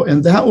 you know,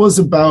 and that was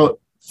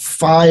about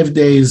 5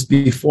 days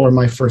before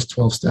my first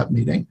 12-step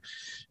meeting.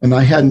 And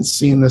I hadn't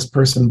seen this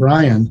person,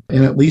 Brian,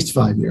 in at least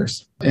 5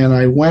 years. And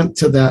I went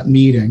to that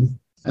meeting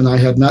and I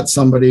had met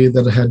somebody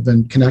that had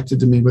been connected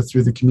to me with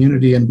through the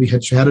community, and we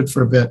had chatted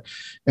for a bit.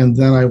 And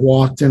then I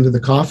walked into the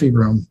coffee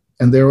room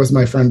and there was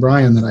my friend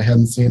Brian that I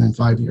hadn't seen in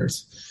 5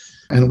 years.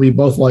 And we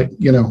both,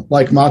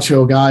 like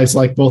macho guys,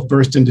 both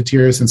burst into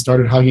tears and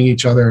started hugging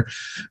each other.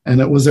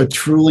 And it was a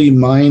truly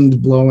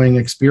mind-blowing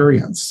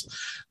experience.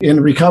 In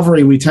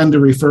recovery, we tend to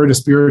refer to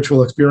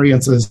spiritual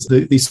experiences,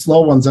 the slow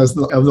ones, as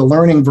of the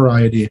learning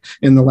variety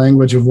in the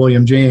language of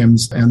William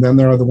James. And then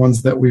there are the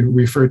ones that we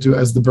refer to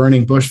as the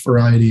burning bush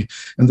variety.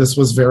 And this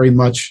was very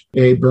much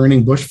a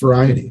burning bush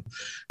variety.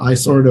 I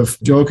sort of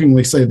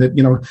jokingly say that,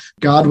 you know,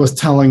 God was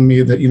telling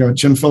me that, you know,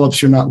 Jim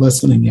Phillips, you're not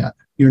listening yet.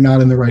 You're not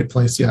in the right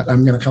place yet.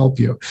 I'm going to help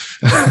you.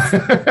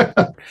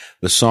 The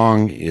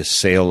song is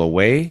Sail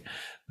Away.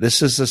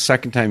 This is the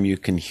second time you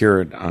can hear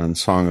it on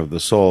Song of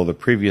the Soul. The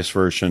previous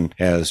version,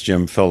 as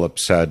Jim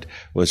Phillips said,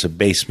 was a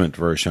basement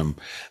version.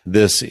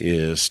 This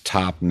is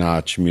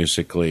top-notch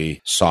musically,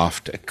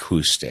 soft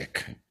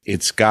acoustic.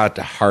 It's got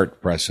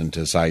heart present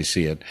as I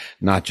see it,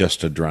 not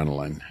just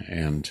adrenaline,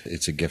 and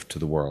it's a gift to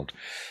the world.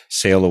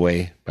 Sail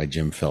Away by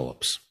Jim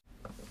Phillips.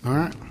 All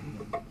right.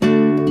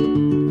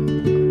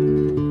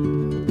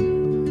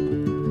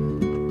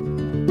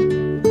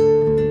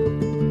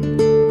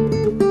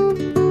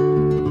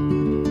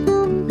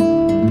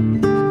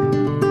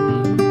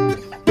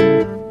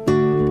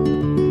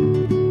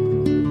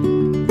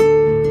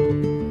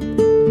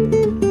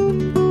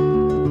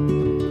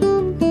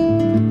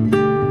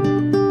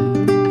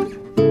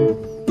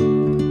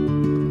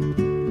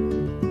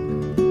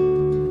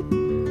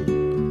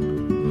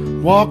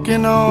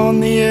 Walking on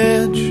the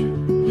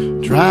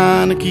edge,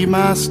 trying to keep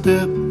my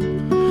step.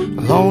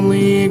 A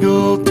lonely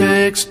eagle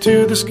takes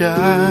to the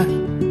sky.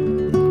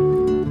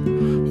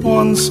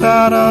 One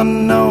side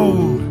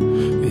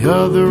unknown, the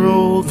other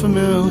old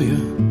familiar.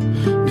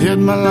 Did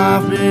my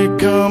life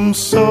become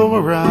so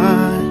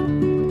awry?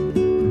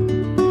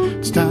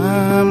 It's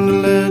time to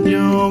let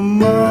your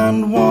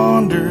mind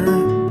wander.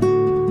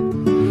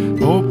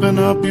 Open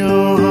up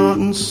your heart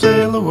and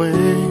sail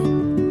away.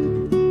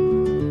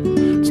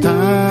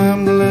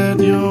 Time to let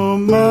your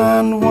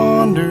mind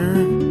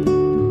wander.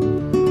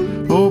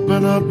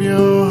 Open up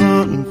your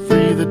heart and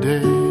free the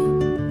day.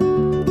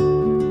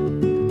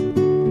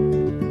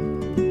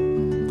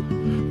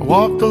 I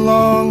walked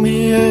along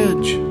the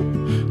edge,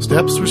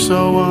 steps were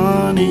so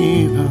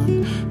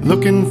uneven,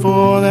 looking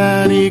for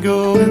that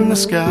eagle in the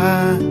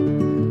sky.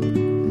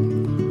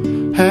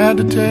 Had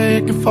to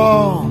take a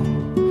fall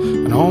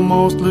and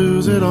almost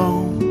lose it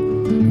all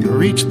to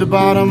reach the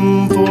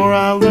bottom before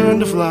I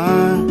learned to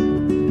fly.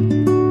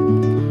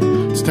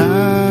 It's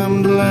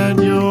time to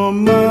let your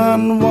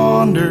mind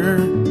wander.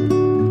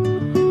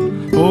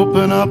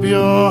 Open up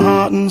your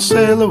heart and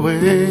sail away.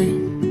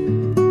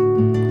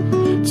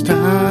 It's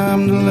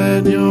time to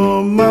let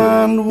your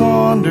mind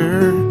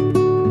wander.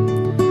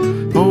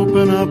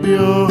 Open up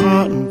your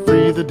heart and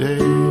free the day.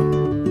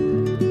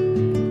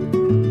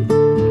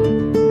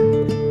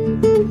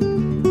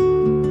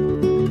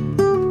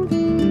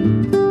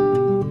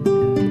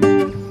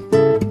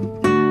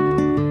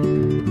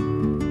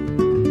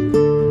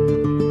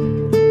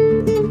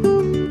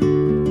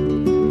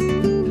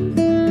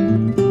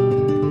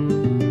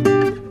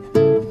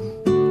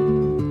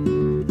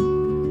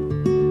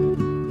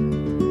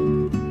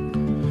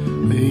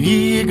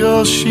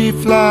 She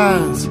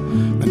flies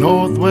the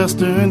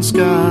northwestern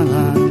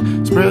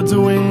skyline, spreads her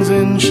wings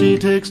and she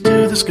takes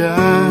to the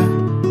sky.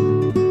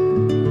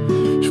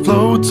 She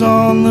floats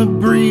on the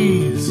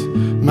breeze,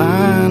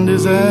 mind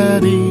is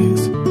at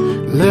ease,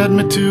 led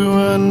me to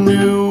a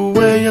new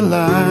way of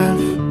life.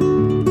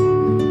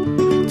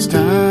 It's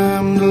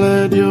time to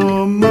let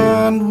your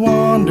mind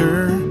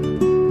wander.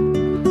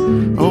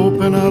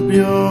 Open up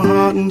your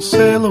heart and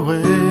sail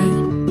away.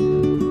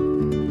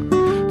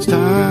 It's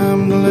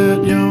time to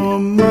let your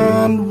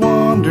mind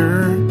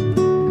wander.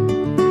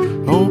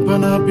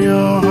 Open up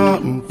your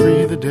heart and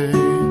free the day.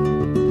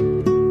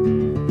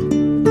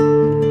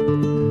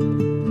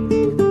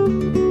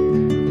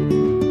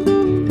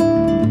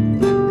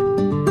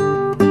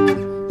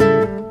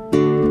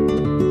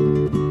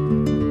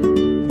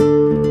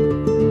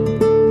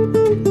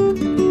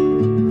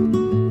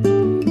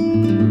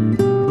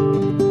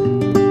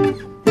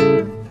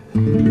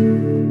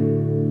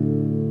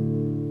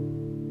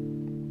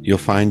 You'll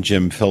find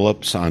Jim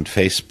Phillips on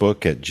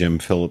Facebook at Jim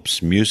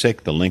Phillips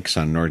Music. The link's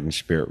on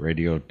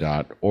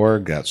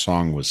northernspiritradio.org. That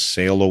song was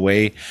Sail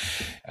Away.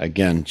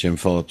 Again, Jim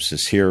Phillips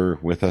is here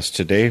with us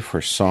today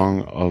for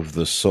Song of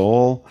the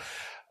Soul.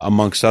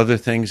 Amongst other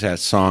things, that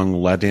song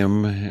led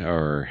him,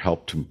 or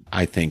helped,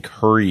 I think,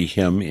 hurry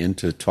him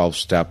into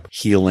 12-step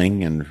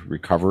healing and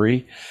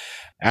recovery.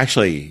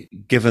 Actually,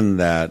 given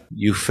that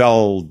you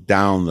fell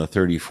down the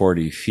 30,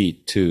 40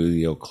 feet to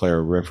the Eau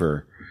Claire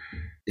River,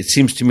 it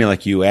seems to me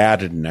like you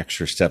added an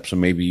extra step, so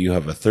maybe you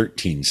have a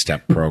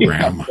 13-step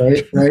program.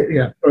 Yeah, right,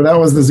 yeah. Or that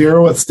was the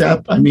 0th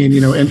step. I mean,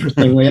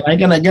 interestingly,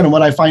 again,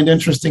 what I find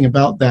interesting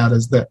about that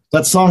is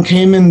that song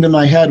came into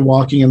my head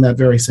walking in that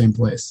very same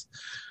place.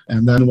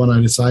 And then when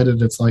I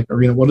decided, it's like,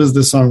 what is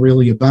this song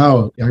really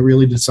about? I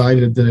really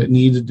decided that it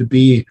needed to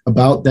be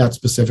about that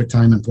specific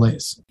time and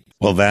place.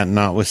 Well, that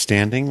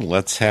notwithstanding,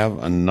 let's have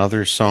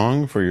another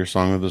song for your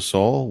Song of the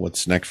Soul.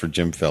 What's next for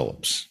Jim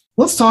Phillips?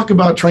 Let's talk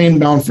about Train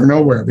Bound for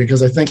Nowhere,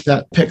 because I think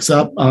that picks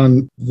up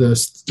on the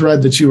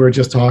thread that you were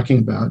just talking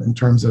about in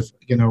terms of,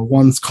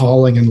 one's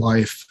calling in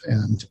life.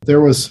 And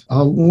there was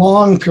a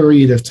long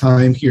period of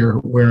time here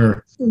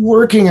where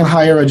working in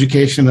higher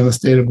education in the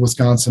state of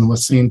Wisconsin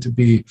was seen to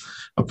be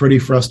a pretty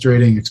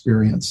frustrating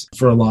experience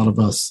for a lot of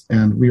us.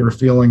 And we were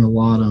feeling a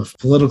lot of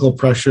political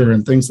pressure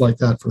and things like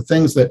that for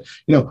things that,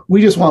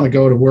 we just want to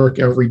go to work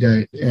every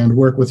day and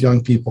work with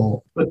young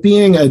people. But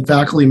being a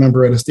faculty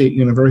member at a state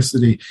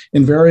university,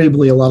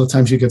 invariably, a lot of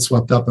times you get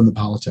swept up in the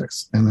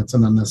politics, and it's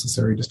an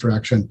unnecessary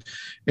distraction.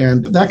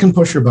 And that can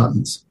push your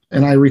buttons.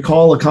 And I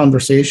recall a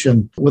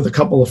conversation with a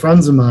couple of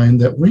friends of mine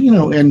that were,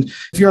 and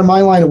if you're in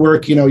my line of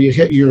work, you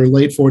hit your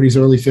late 40s,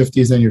 early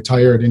 50s, and you're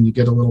tired and you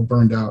get a little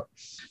burned out.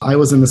 I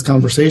was in this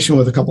conversation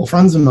with a couple of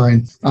friends of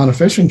mine on a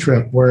fishing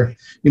trip where,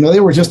 they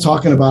were just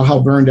talking about how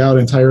burned out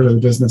and tired of the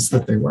business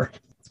that they were.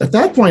 At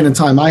that point in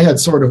time, I had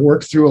sort of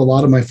worked through a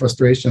lot of my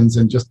frustrations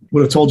and just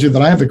would have told you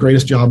that I have the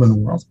greatest job in the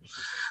world.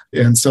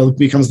 And so it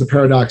becomes the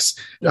paradox.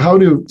 How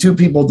do two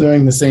people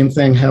doing the same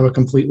thing have a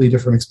completely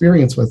different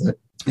experience with it?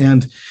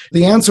 And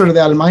the answer to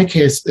that, in my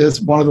case,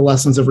 is one of the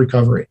lessons of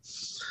recovery.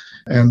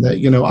 And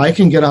that, I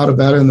can get out of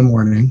bed in the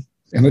morning,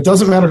 and it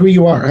doesn't matter who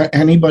you are.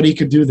 Anybody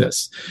could do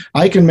this.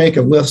 I can make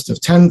a list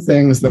of 10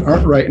 things that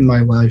aren't right in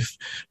my life,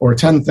 or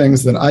 10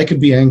 things that I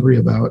could be angry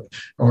about,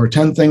 or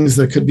 10 things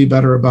that could be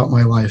better about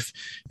my life.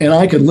 And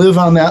I could live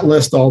on that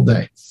list all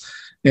day.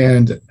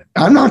 And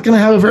I'm not going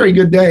to have a very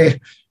good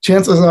day.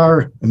 Chances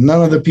are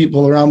none of the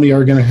people around me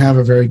are going to have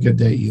a very good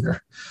day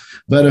either.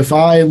 But if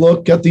I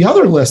look at the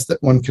other list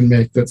that one can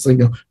make, that's,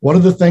 what are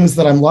the things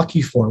that I'm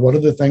lucky for? What are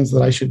the things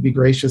that I should be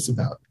gracious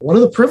about? What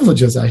are the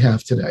privileges I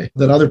have today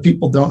that other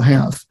people don't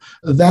have?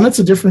 Then it's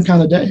a different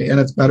kind of day, and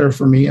it's better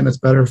for me, and it's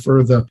better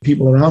for the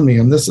people around me.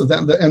 And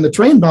the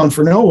Train Bound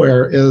for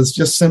Nowhere is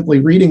just simply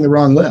reading the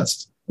wrong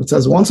list. It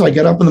says, once I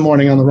get up in the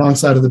morning on the wrong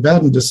side of the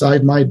bed and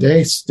decide my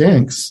day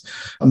stinks,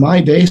 and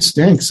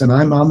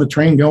I'm on the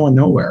train going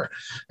nowhere.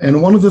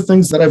 And one of the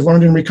things that I've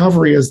learned in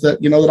recovery is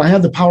that, that I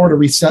have the power to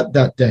reset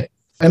that day.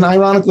 And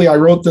ironically, I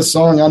wrote this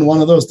song on one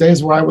of those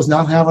days where I was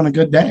not having a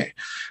good day.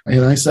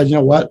 And I said,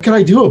 what can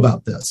I do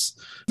about this?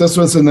 This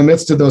was in the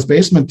midst of those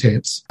basement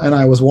tapes. And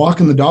I was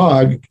walking the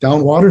dog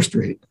down Water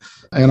Street,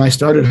 and I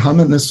started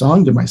humming this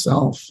song to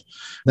myself.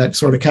 That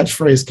sort of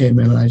catchphrase came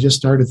in, and I just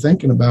started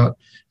thinking about,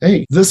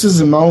 hey, this is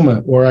a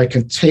moment where I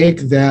can take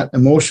that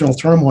emotional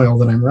turmoil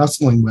that I'm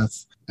wrestling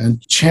with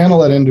and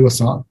channel it into a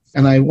song.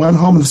 And I went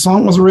home and the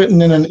song was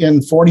written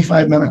in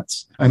 45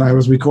 minutes and I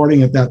was recording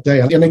it that day.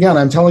 And again,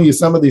 I'm telling you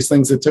some of these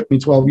things that took me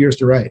 12 years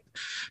to write.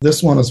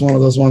 This one is one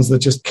of those ones that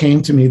just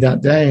came to me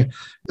that day.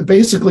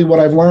 Basically, what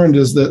I've learned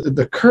is that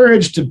the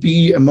courage to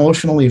be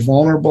emotionally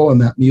vulnerable in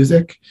that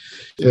music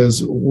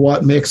is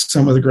what makes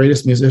some of the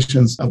greatest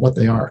musicians what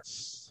they are.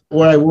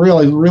 Where I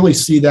really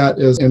see that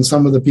is in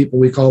some of the people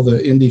we call the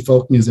indie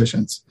folk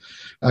musicians.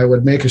 I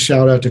would make a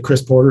shout out to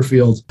Chris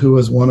Porterfield, who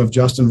is one of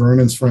Justin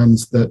Vernon's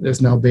friends that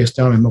is now based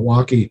down in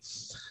Milwaukee.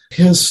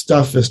 His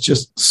stuff is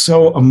just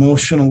so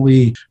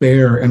emotionally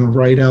bare and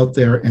right out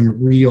there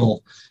and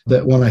real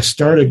that when I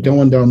started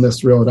going down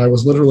this road, I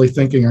was literally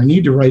thinking I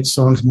need to write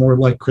songs more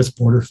like Chris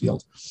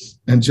Porterfield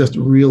and just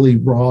really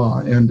raw.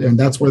 And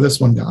that's where this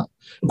one got.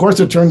 Of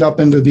course, it turned up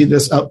into be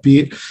this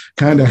upbeat,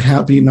 kind of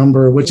happy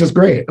number, which is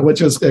great,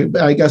 which is,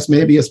 I guess,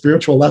 maybe a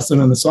spiritual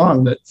lesson in the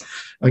song that,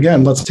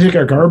 again, let's take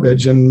our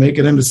garbage and make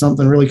it into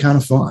something really kind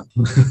of fun.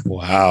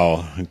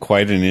 Wow.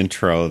 Quite an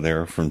intro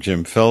there from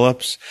Jim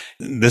Phillips.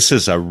 This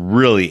is a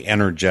really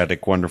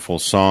energetic, wonderful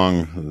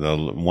song.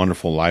 The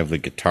wonderful lively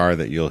guitar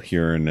that you'll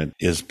hear in it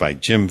is by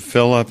Jim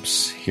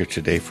Phillips. Here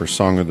today for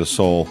Song of the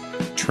Soul,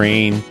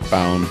 Train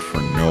Bound for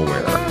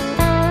Nowhere.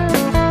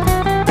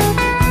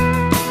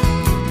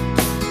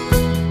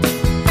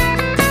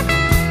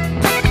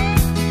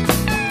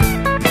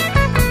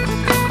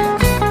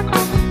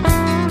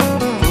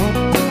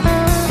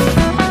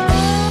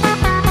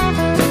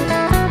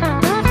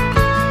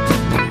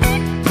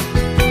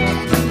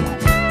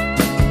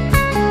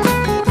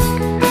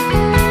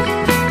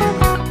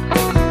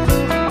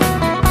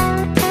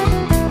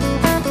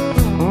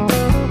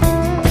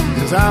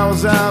 'Cause I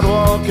was out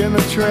walking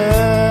the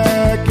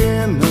track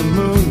in the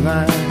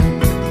moonlight.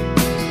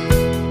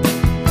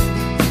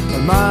 A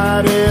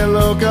mighty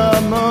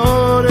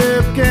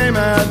locomotive came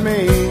at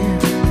me.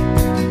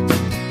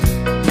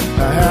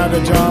 I had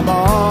to jump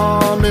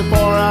on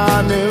before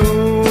I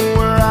knew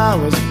where I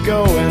was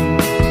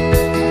going,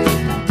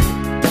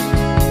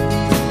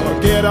 or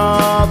get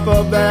off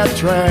of that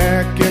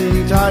track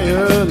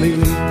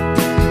entirely.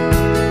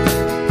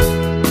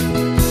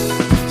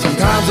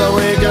 Sometimes I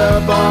wake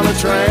up on a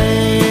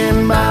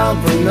train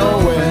bound for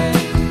nowhere,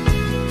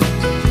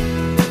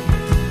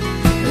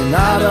 and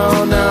I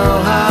don't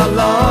know how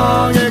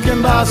long it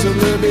can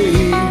possibly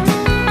be,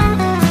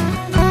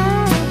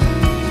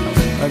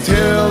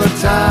 until the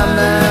time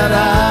that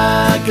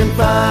I can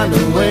find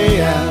a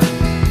way out,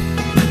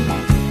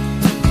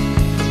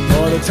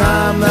 or the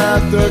time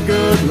that the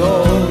good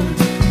Lord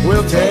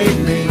will take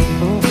me.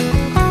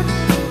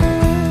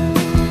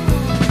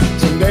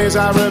 Some days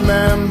I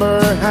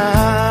remember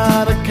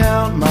how to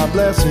count my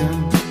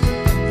blessings,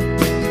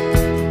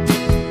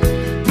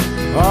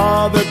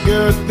 all the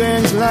good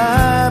things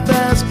life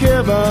has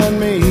given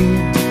me.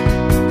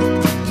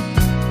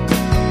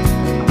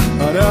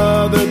 But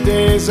other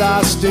days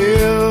I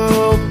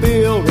still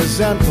feel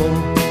resentful,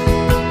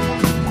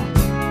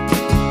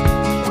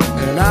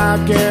 and I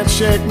can't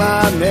shake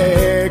my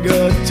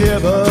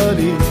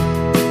negativity.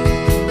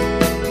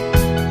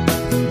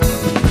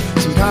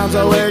 Sometimes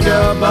I wake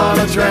up on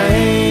a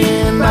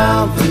train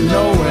bound for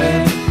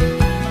nowhere,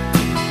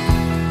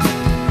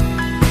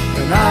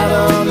 and I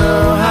don't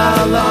know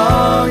how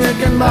long it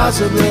can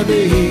possibly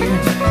be,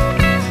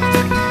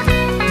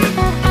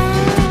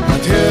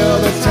 until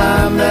the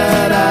time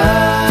that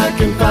I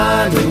can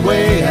find a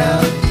way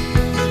out,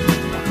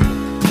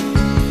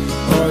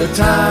 or the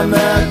time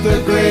that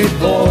the great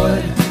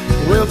void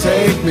will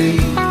take me.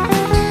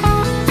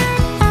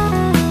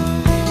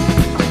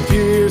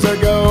 Years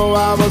ago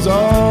I was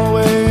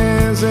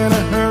always in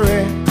a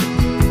hurry,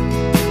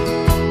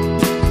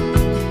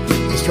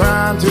 just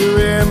trying to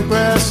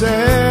impress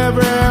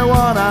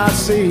everyone I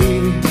see.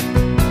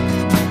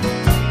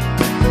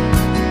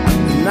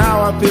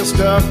 Now I feel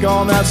stuck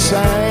on that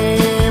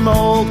same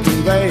old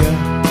conveyor,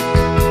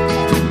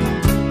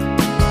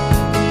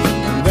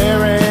 and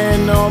there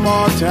ain't no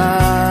more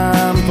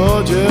time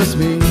for just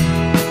me.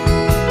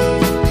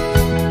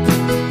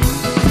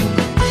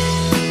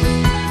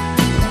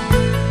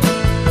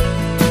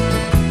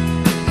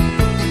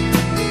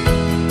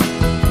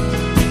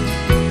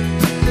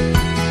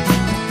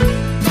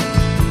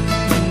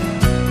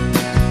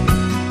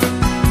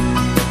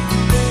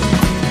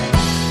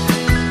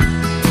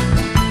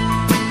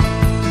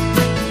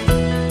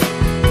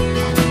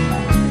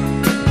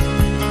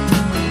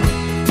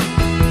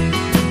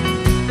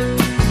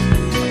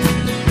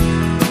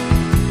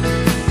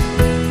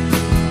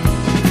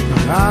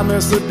 I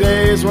miss the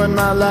days when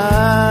my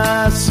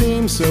life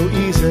seemed so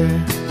easy,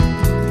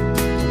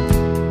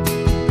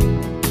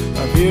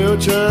 a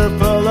future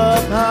full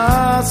of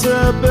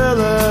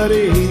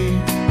possibility.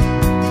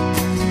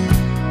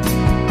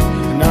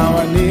 Now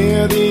I'm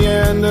near the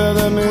end of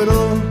the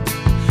middle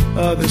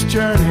of this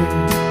journey,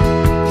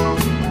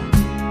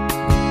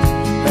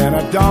 and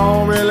I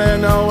don't really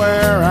know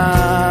where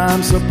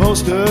I'm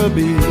supposed to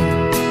be.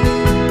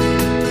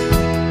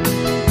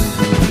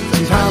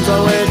 Sometimes I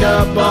wake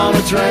up on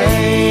a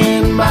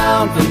train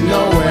bound for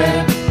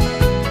nowhere,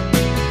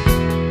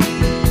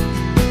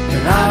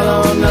 and I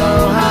don't know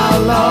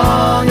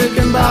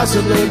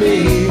possibly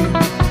be.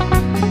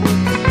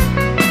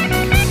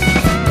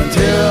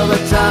 Until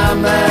the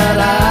time that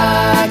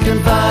I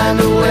can find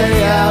a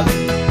way out,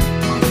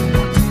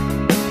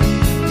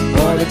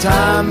 or the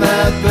time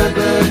that the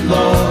good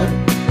Lord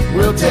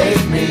will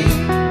take me,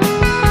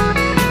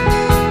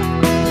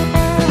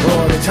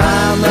 or the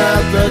time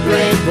that the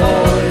great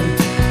void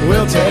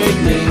will take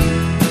me,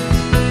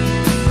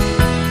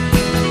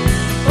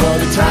 or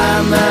the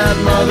time that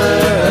Mother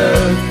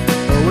Earth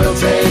will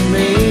take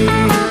me,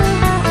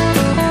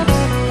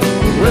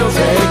 will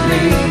take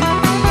me.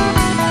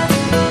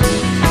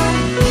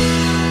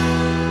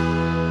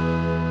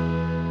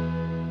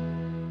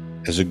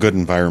 As a good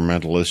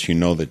environmentalist, you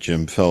know that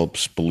Jim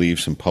Phillips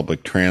believes in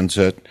public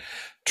transit,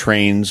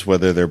 trains,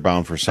 whether they're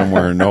bound for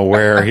somewhere or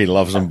nowhere. He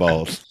loves them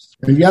both.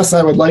 And yes,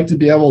 I would like to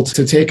be able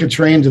to take a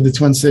train to the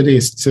Twin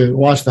Cities to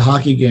watch the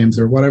hockey games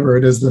or whatever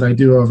it is that I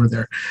do over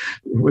there.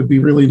 It would be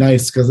really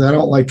nice because I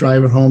don't like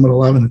driving home at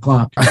 11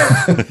 o'clock.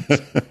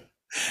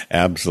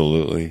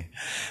 Absolutely.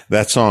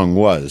 That song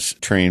was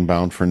Train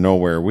Bound for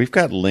Nowhere. We've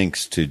got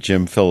links to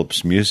Jim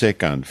Phillips'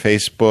 music on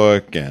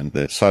Facebook and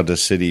the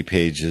Sawdust City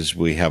pages.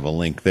 We have a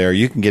link there.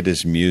 You can get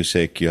his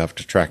music. You have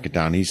to track it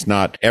down. He's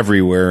not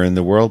everywhere in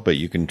the world, but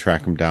you can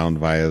track him down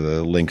via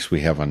the links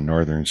we have on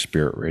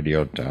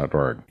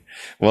northernspiritradio.org.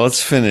 Well,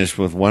 let's finish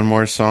with one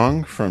more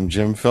song from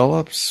Jim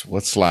Phillips.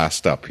 What's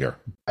last up here?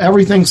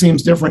 Everything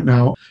seems different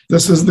now.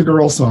 This is the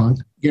girl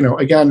song. You know,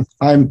 again,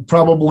 I'm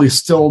probably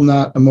still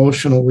not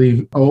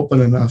emotionally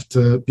open enough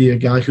to be a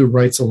guy who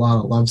writes a lot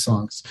of love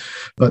songs.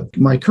 But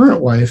my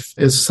current wife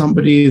is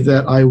somebody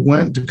that I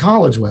went to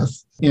college with.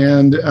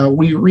 And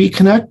we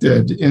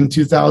reconnected in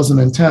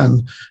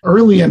 2010,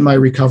 early in my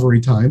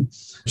recovery time.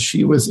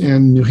 She was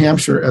in New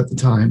Hampshire at the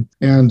time,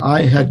 and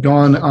I had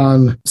gone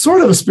on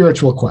sort of a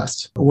spiritual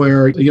quest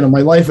where, you know,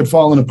 my life had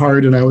fallen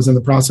apart and I was in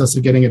the process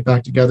of getting it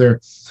back together.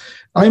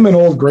 I'm an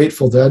old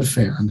Grateful Dead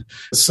fan,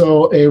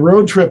 so a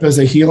road trip is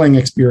a healing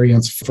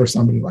experience for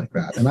somebody like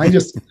that. And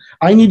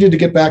I needed to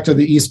get back to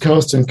the East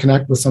Coast and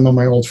connect with some of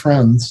my old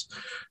friends.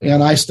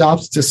 And I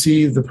stopped to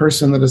see the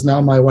person that is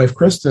now my wife,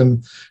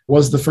 Kristen,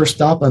 was the first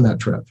stop on that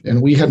trip.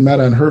 And we had met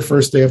on her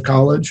first day of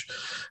college.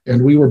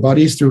 And we were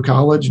buddies through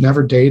college,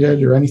 never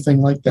dated or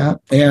anything like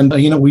that. And,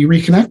 you know, we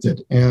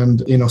reconnected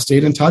and, you know,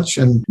 stayed in touch.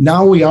 And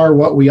now we are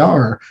what we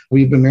are.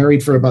 We've been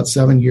married for about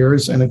 7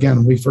 years. And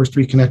again, we first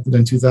reconnected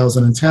in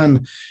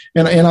 2010.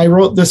 And I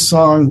wrote this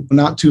song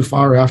not too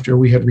far after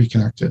we had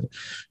reconnected.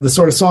 The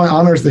sort of song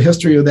honors the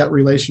history of that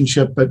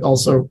relationship, but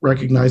also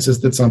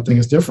recognizes that something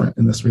is different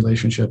in this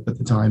relationship at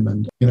the time.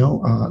 And, you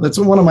know, that's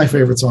one of my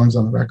favorite songs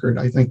on the record.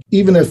 I think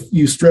even if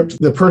you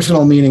stripped the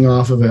personal meaning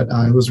off of it,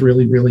 I was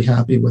really, really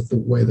happy with the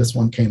way this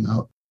one came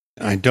out.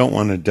 I don't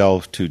want to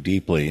delve too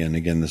deeply. And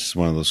again, this is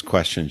one of those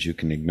questions you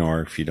can ignore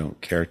if you don't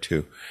care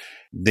to.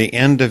 The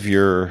end of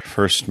your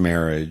first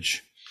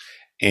marriage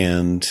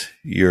and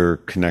your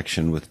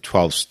connection with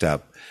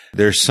 12-Step,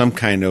 there's some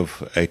kind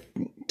of a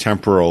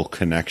temporal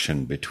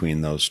connection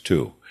between those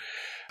two.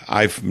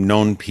 I've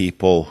known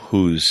people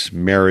whose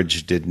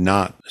marriage did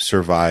not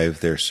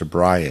survive their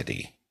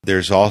sobriety.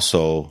 There's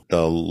also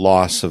the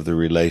loss of the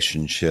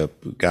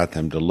relationship got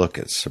them to look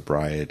at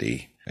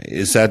sobriety.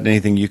 Is that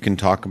anything you can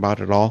talk about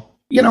at all?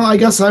 You know, I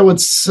guess I would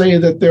say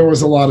that there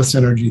was a lot of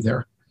synergy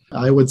there.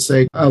 I would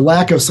say a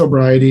lack of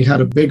sobriety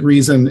had a big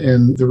reason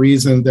in the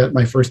reason that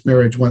my first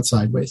marriage went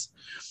sideways.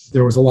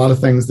 There was a lot of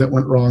things that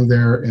went wrong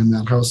there in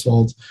that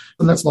household,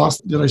 and that's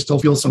lost that I still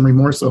feel some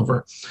remorse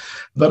over.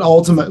 But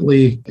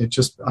ultimately, it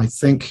just, I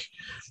think,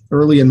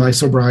 early in my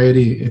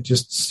sobriety, it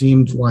just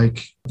seemed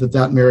like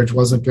that marriage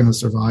wasn't going to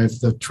survive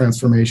the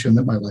transformation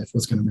that my life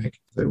was going to make.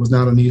 It was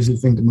not an easy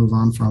thing to move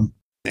on from.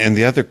 And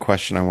the other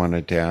question I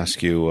wanted to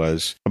ask you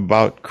was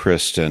about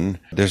Kristen.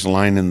 There's a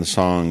line in the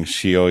song,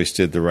 "She always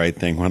did the right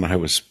thing when I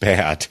was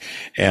bad."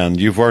 And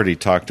you've already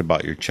talked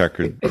about your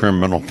checkered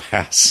criminal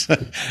past.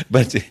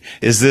 But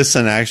is this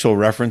an actual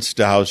reference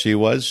to how she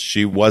was?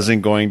 She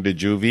wasn't going to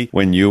juvie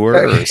when you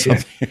were or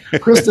something?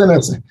 Kristen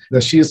is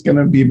that she's going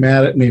to be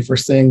mad at me for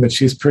saying that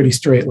she's pretty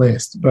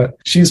straight-laced, but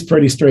she's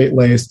pretty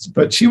straight-laced.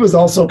 But she was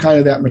also kind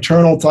of that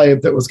maternal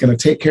type that was going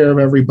to take care of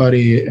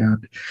everybody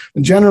and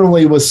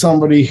generally was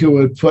somebody who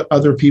would put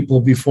other people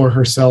before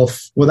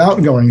herself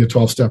without going to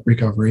 12-step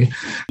recovery,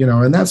 you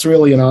know, and that's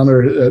really an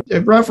honor,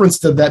 a reference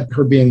to that,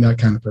 her being that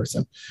kind of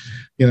person,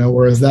 you know,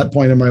 whereas that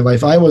point in my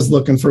life, I was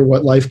looking for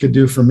what life could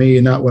do for me,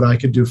 not what I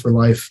could do for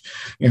life.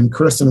 And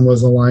Kristen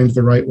was aligned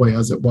the right way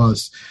as it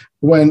was.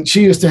 When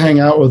she used to hang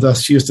out with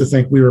us, she used to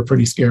think we were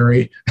pretty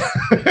scary.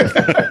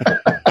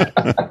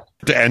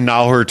 And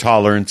now her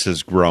tolerance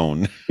has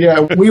grown. Yeah,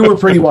 we were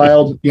pretty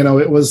wild. You know,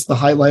 it was the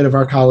highlight of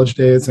our college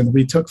days, and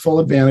we took full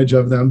advantage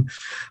of them.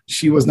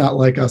 She was not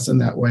like us in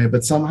that way,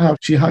 but somehow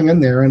she hung in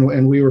there,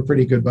 and we were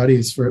pretty good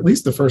buddies for at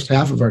least the first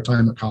half of our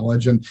time at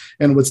college, and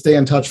would stay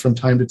in touch from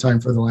time to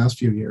time for the last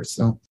few years.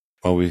 So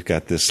Well, we've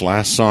got this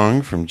last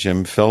song from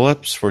Jim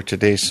Phillips for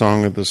today's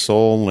Song of the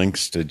Soul.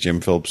 Links to Jim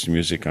Phillips'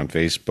 music on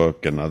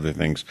Facebook and other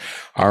things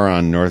are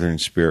on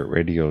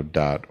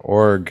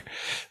northernspiritradio.org.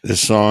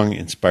 This song,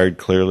 inspired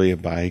clearly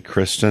by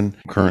Kristen,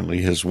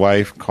 currently his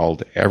wife,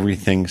 called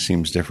Everything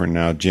Seems Different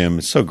Now. Jim,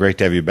 it's so great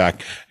to have you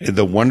back.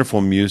 The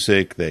wonderful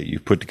music that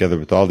you've put together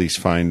with all these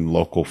fine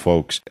local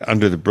folks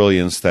under the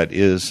brilliance that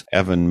is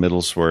Evan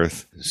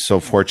Middlesworth.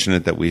 So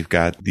fortunate that we've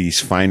got these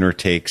finer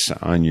takes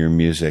on your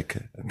music.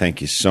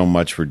 Thank you so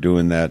much for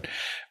doing that.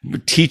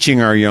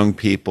 Teaching our young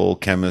people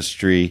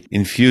chemistry,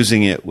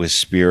 infusing it with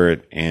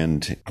spirit,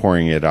 and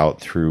pouring it out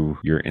through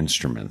your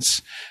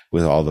instruments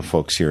with all the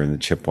folks here in the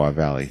Chippewa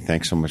Valley.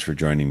 Thanks so much for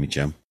joining me,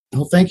 Jim.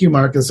 Well, thank you,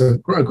 Mark. It's a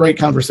great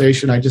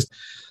conversation.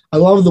 I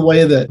love the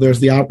way that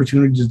there's the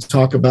opportunity to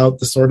talk about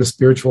the sort of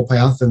spiritual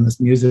path in this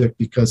music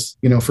because,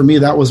 for me,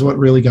 that was what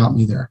really got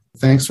me there.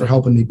 Thanks for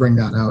helping me bring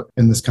that out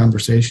in this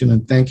conversation.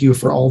 And thank you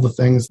for all the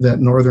things that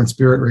Northern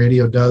Spirit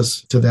Radio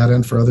does to that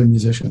end for other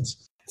musicians.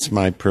 It's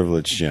my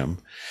privilege, Jim.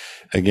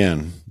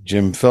 Again,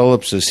 Jim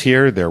Phillips is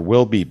here. There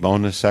will be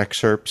bonus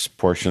excerpts,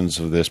 portions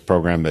of this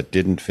program that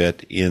didn't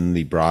fit in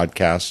the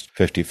broadcast,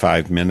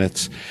 55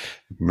 minutes.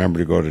 Remember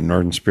to go to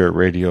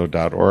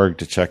northernspiritradio.org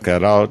to check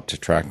that out, to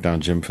track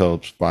down Jim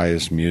Phillips, buy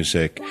his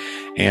music,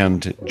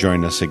 and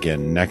join us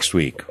again next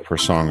week for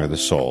Song of the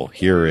Soul.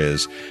 Here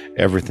is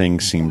Everything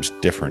Seems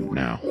Different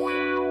Now.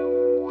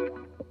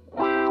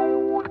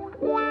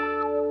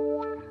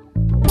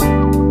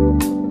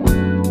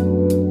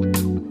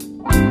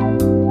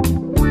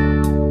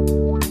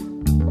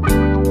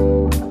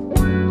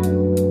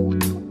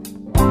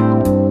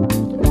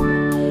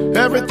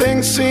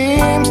 Everything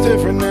seems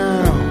different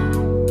now.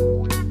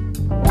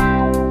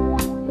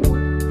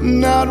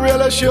 Not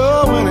really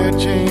sure when it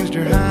changed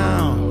or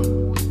how.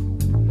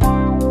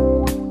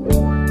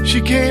 She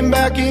came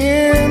back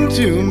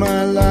into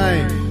my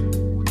life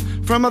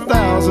from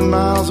 1,000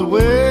 miles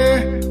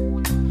away.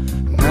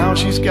 Now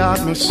she's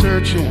got me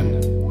searching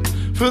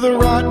for the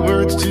right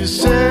words to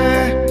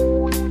say.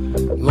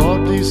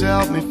 Lord, please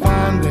help me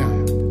find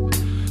them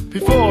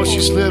before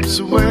she slips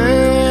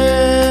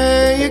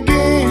away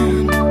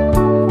again.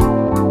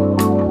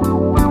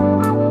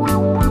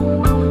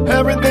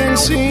 Everything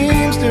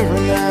seems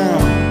different now.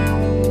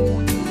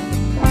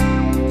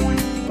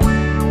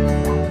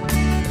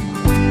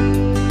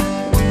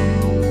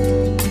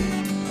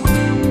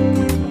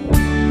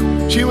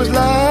 She was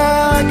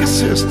like a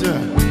sister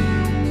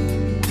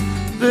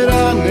that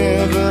I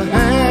never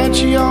had.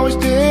 She always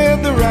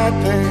did the right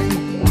thing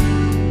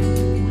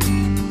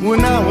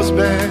when I was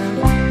bad,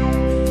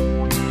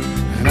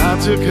 and I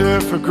took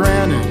her for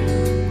granted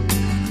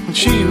when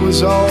she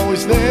was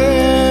always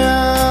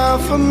there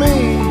for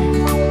me.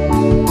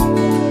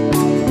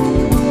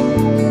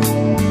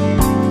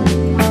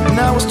 And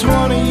that was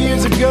 20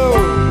 years ago,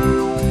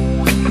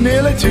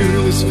 nearly to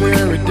this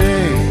very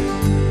day.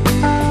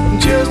 And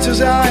just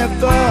as I had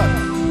thought,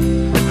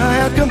 I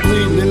had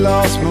completely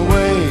lost my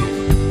way.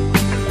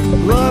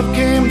 Love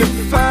came to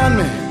find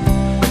me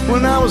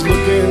when I was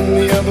looking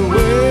the other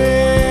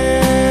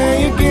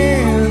way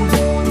again.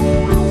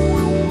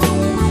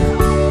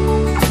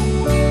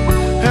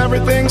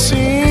 Everything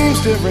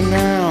seems different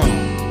now.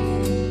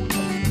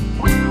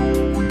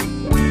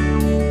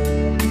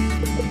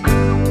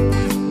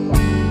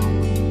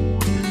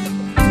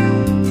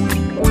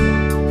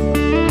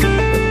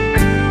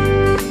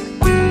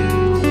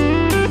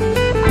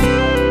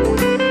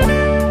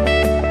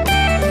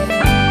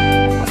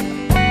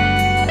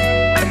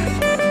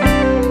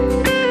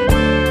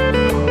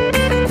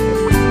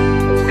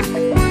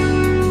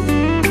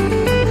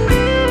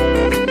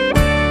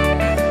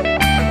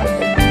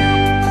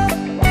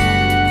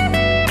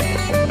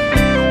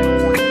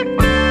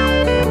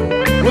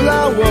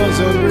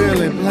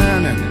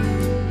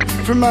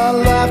 For my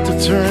life to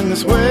turn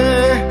this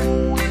way.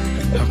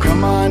 How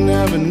come I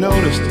never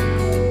noticed it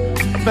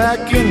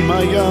back in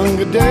my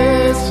younger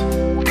days?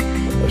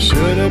 I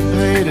should have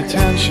paid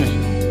attention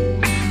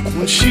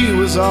when she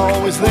was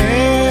always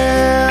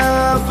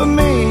there for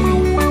me.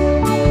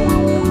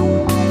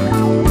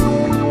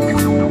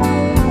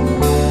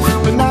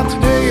 But not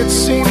today, it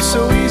seems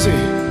so easy,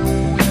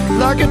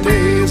 like a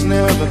day has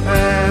never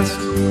passed,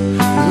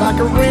 like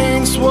a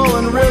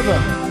rain-swollen river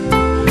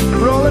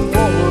rolling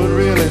forward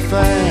really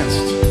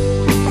fast.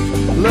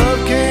 Love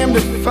came to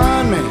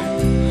find me,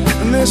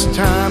 and this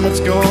time it's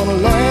gonna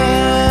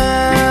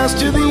last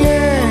to the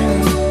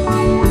end.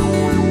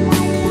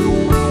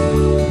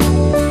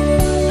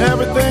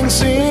 Everything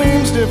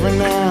seems different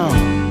now.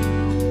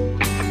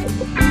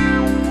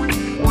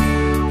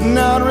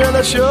 Not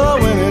really sure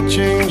when it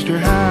changed or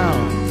how.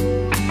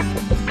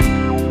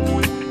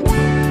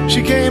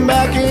 She came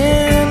back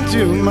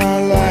into my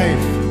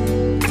life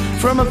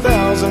from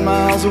 1,000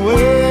 miles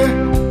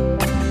away.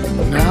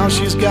 Now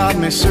she's got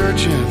me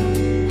searching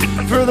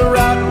for the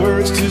right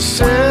words to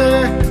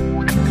say.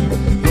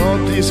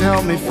 Lord, please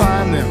help me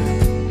find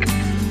them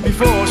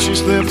before she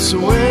slips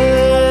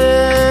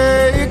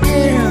away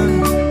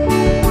again.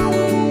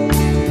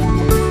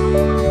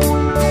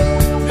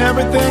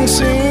 Everything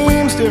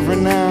seems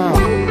different now.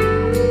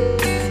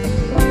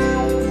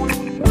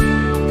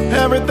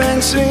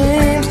 Everything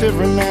seems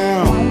different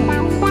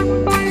now.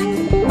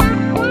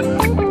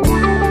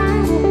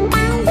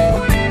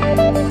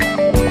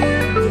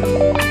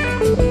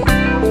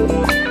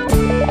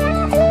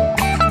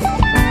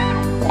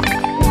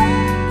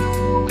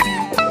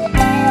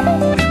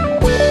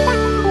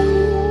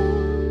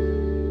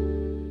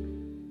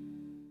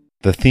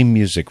 The theme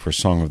music for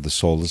Song of the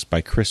Soul is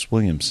by Chris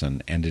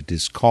Williamson, and it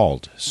is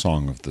called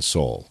Song of the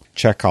Soul.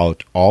 Check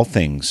out all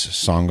things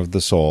Song of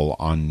the Soul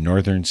on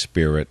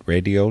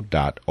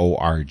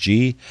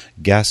northernspiritradio.org,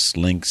 guests,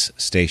 links,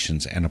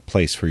 stations, and a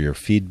place for your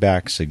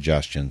feedback,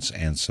 suggestions,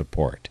 and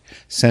support.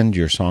 Send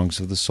your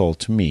Songs of the Soul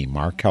to me,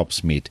 Mark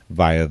Helpsmeet,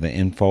 via the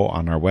info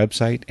on our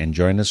website, and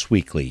join us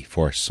weekly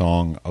for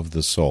Song of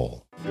the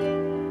Soul.